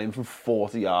battering one in from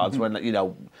 40 yards when, you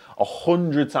know,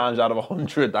 100 times out of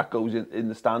 100 that goes in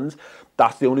the stands.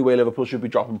 That's the only way Liverpool should be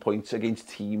dropping points against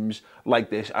teams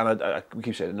like this. And I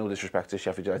keep saying no disrespect to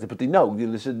Sheffield United, but they know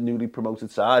this is a newly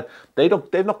promoted side. They've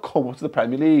not come up to the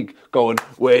Premier League going,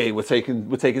 we're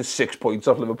taking 6 points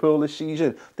off Liverpool Liverpool this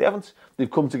season. They haven't. They've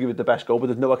come to give it the best go, but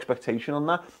there's no expectation on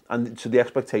that, and so the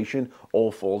expectation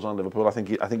all falls on Liverpool. I think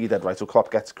he did right. So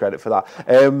Klopp gets credit for that.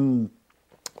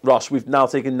 Ross, we've now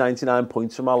taken 99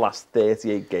 points from our last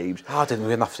 38 games. I didn't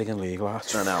win that freaking league, lad.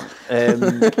 I know.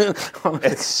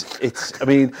 I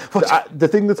mean, the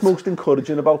thing that's most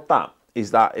encouraging about that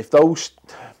is that if those,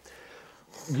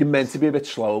 you're meant to be a bit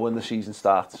slower when the season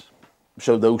starts.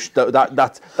 So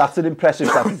that's an impressive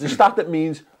stat. It's a stat that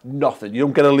means nothing. You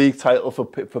don't get a league title for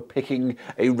picking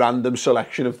a random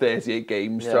selection of 38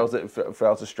 games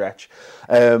throughout a stretch.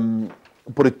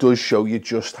 But it does show you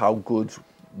just how good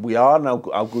we are and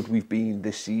how good we've been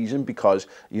this season, because,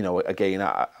 you know, again,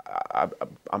 I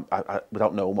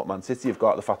without knowing what Man City have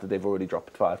got, the fact that they've already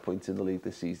dropped 5 points in the league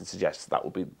this season suggests that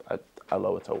will be a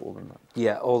lower total than that.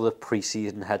 Yeah, all the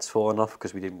pre-season heads fallen off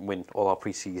because we didn't win all our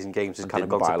pre-season games. It's kind of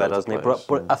gone to bed, hasn't it?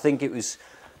 But I think it was,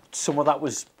 some of that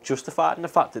was justified in the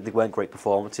fact that they weren't great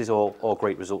performances or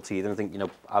great results either. I think, you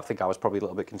know, I was probably a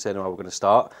little bit concerned how we were going to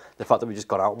start. The fact that we just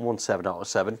got out and won 7 out of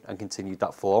 7 and continued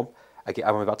that form.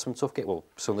 Again, we've had some tough games. Well,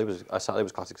 Saturday was a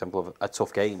classic example of a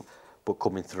tough game, but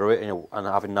coming through it, you know, and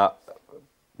having that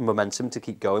momentum to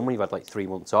keep going when you've had like 3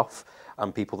 months off,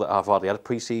 and people that have hardly had a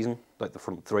pre-season, like the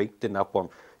front three, didn't have one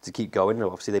to keep going. You know,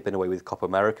 obviously they've been away with Copa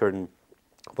America and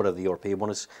whatever the European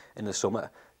one is in the summer.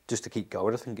 Just to keep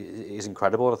going, I think it is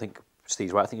incredible. I think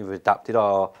Steve's right. I think we've adapted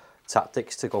our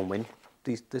tactics to go and win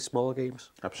these smaller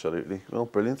games. Absolutely. Well,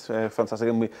 brilliant. Fantastic.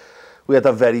 And we had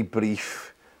a very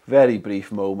brief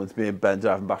moment, me and Ben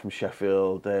driving back from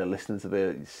Sheffield, listening to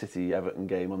the City-Everton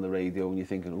game on the radio, and you're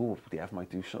thinking, oh, the Ev might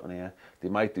do something here. They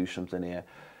might do something here.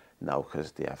 No,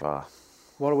 because the Ev are.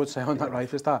 What I would say on that,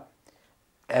 right, is that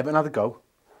Everton had a go.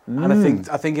 And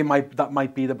I think that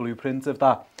might be the blueprint of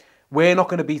that. We're not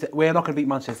going to beat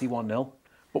Man City 1-0,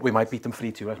 but we might beat them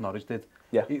 3-2 as Norwich did.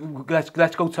 Yeah.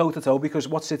 Let's go toe to toe, because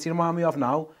what City remind me of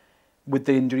now, with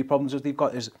the injury problems that they've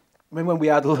got, is when we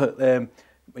had you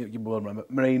will remember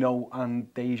Moreno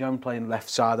and Dejan playing left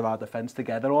side of our defence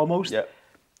together almost. Yeah.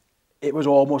 It was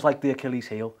almost like the Achilles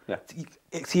heel. Yeah.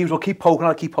 Teams will keep poking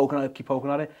at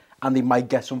it, and they might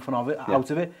get something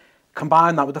out of it.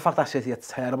 Combine that with the fact that City are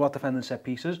terrible at defending set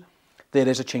pieces, there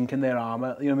is a chink in their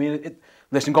armour. You know what I mean?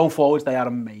 Listen, going forwards, they are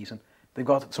amazing. They've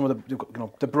got some of the, you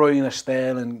know, De Bruyne,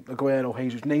 Sterling, Aguero,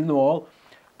 Jesus, name them all.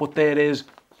 But there is,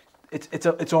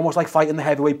 it's almost like fighting the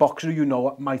heavyweight boxer who you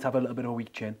know might have a little bit of a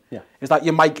weak chin. Yeah. It's like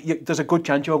there's a good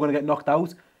chance you're going to get knocked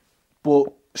out,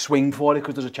 but swing for it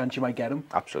because there's a chance you might get him.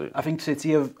 Absolutely. I think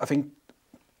City have, I think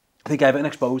Everton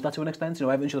exposed that to an extent. You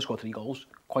know, Everton should have scored 3 goals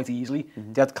quite easily.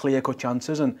 Mm-hmm. They had clear-cut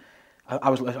chances, and I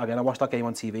watched that game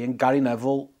on TV, and Gary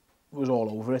Neville was all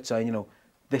over it, saying, you know,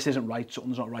 this isn't right,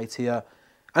 something's not right here.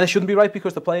 And it shouldn't be right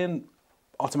because they're playing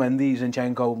Otamendi,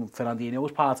 Zinchenko, Fernandinho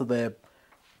as part of their,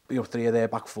 you know, 3 of their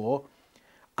back 4.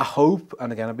 I hope,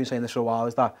 and again, I've been saying this for a while,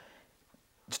 is that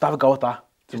just have a go at that.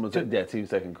 Teams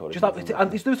taking courage.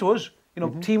 And it's due to us. You know,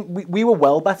 we were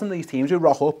well better than these teams who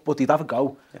rock up, but they'd have a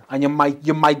go, and you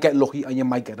might get lucky, and you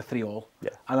might get a 3-3.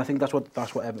 Yeah. And I think that's what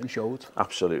Everton showed.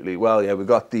 Absolutely. Well, yeah, we've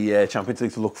got the Champions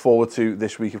League to look forward to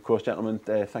this week, of course, gentlemen.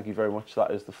 Thank you very much.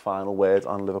 That is the final word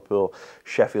on Liverpool,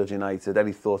 Sheffield United.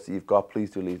 Any thoughts that you've got,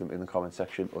 please do leave them in the comment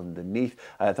section underneath.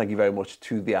 Thank you very much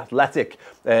to The Athletic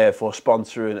for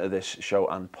sponsoring this show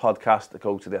and podcast.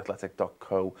 Go to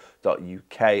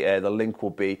theathletic.co.uk. The link will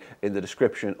be in the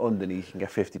description underneath. You can get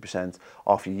 50%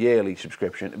 off your yearly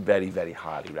subscription. Very, very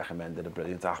highly recommended. A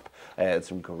brilliant app. And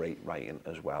some great writing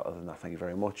as well. Other than that, thank you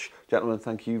very much. Gentlemen,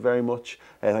 thank you very much.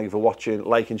 Thank you for watching,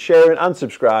 liking, sharing and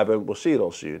subscribing. We'll see you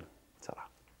all soon. Ta-ra.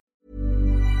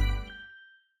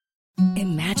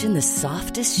 Imagine the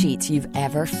softest sheets you've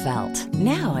ever felt.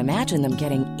 Now imagine them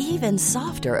getting even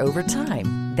softer over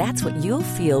time. That's what you'll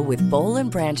feel with Boll &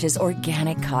 Branch's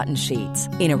organic cotton sheets.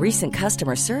 In a recent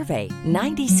customer survey,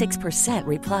 96%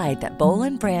 replied that Boll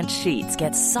 & Branch sheets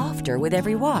get softer with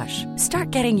every wash.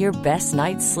 Start getting your best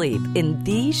night's sleep in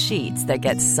these sheets that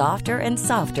get softer and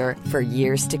softer for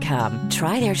years to come.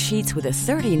 Try their sheets with a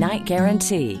 30-night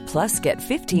guarantee. Plus, get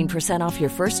 15% off your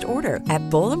first order at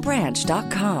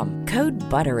bollandbranch.com. Code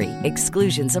BUTTERY.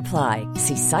 Exclusions apply.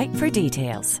 See site for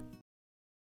details.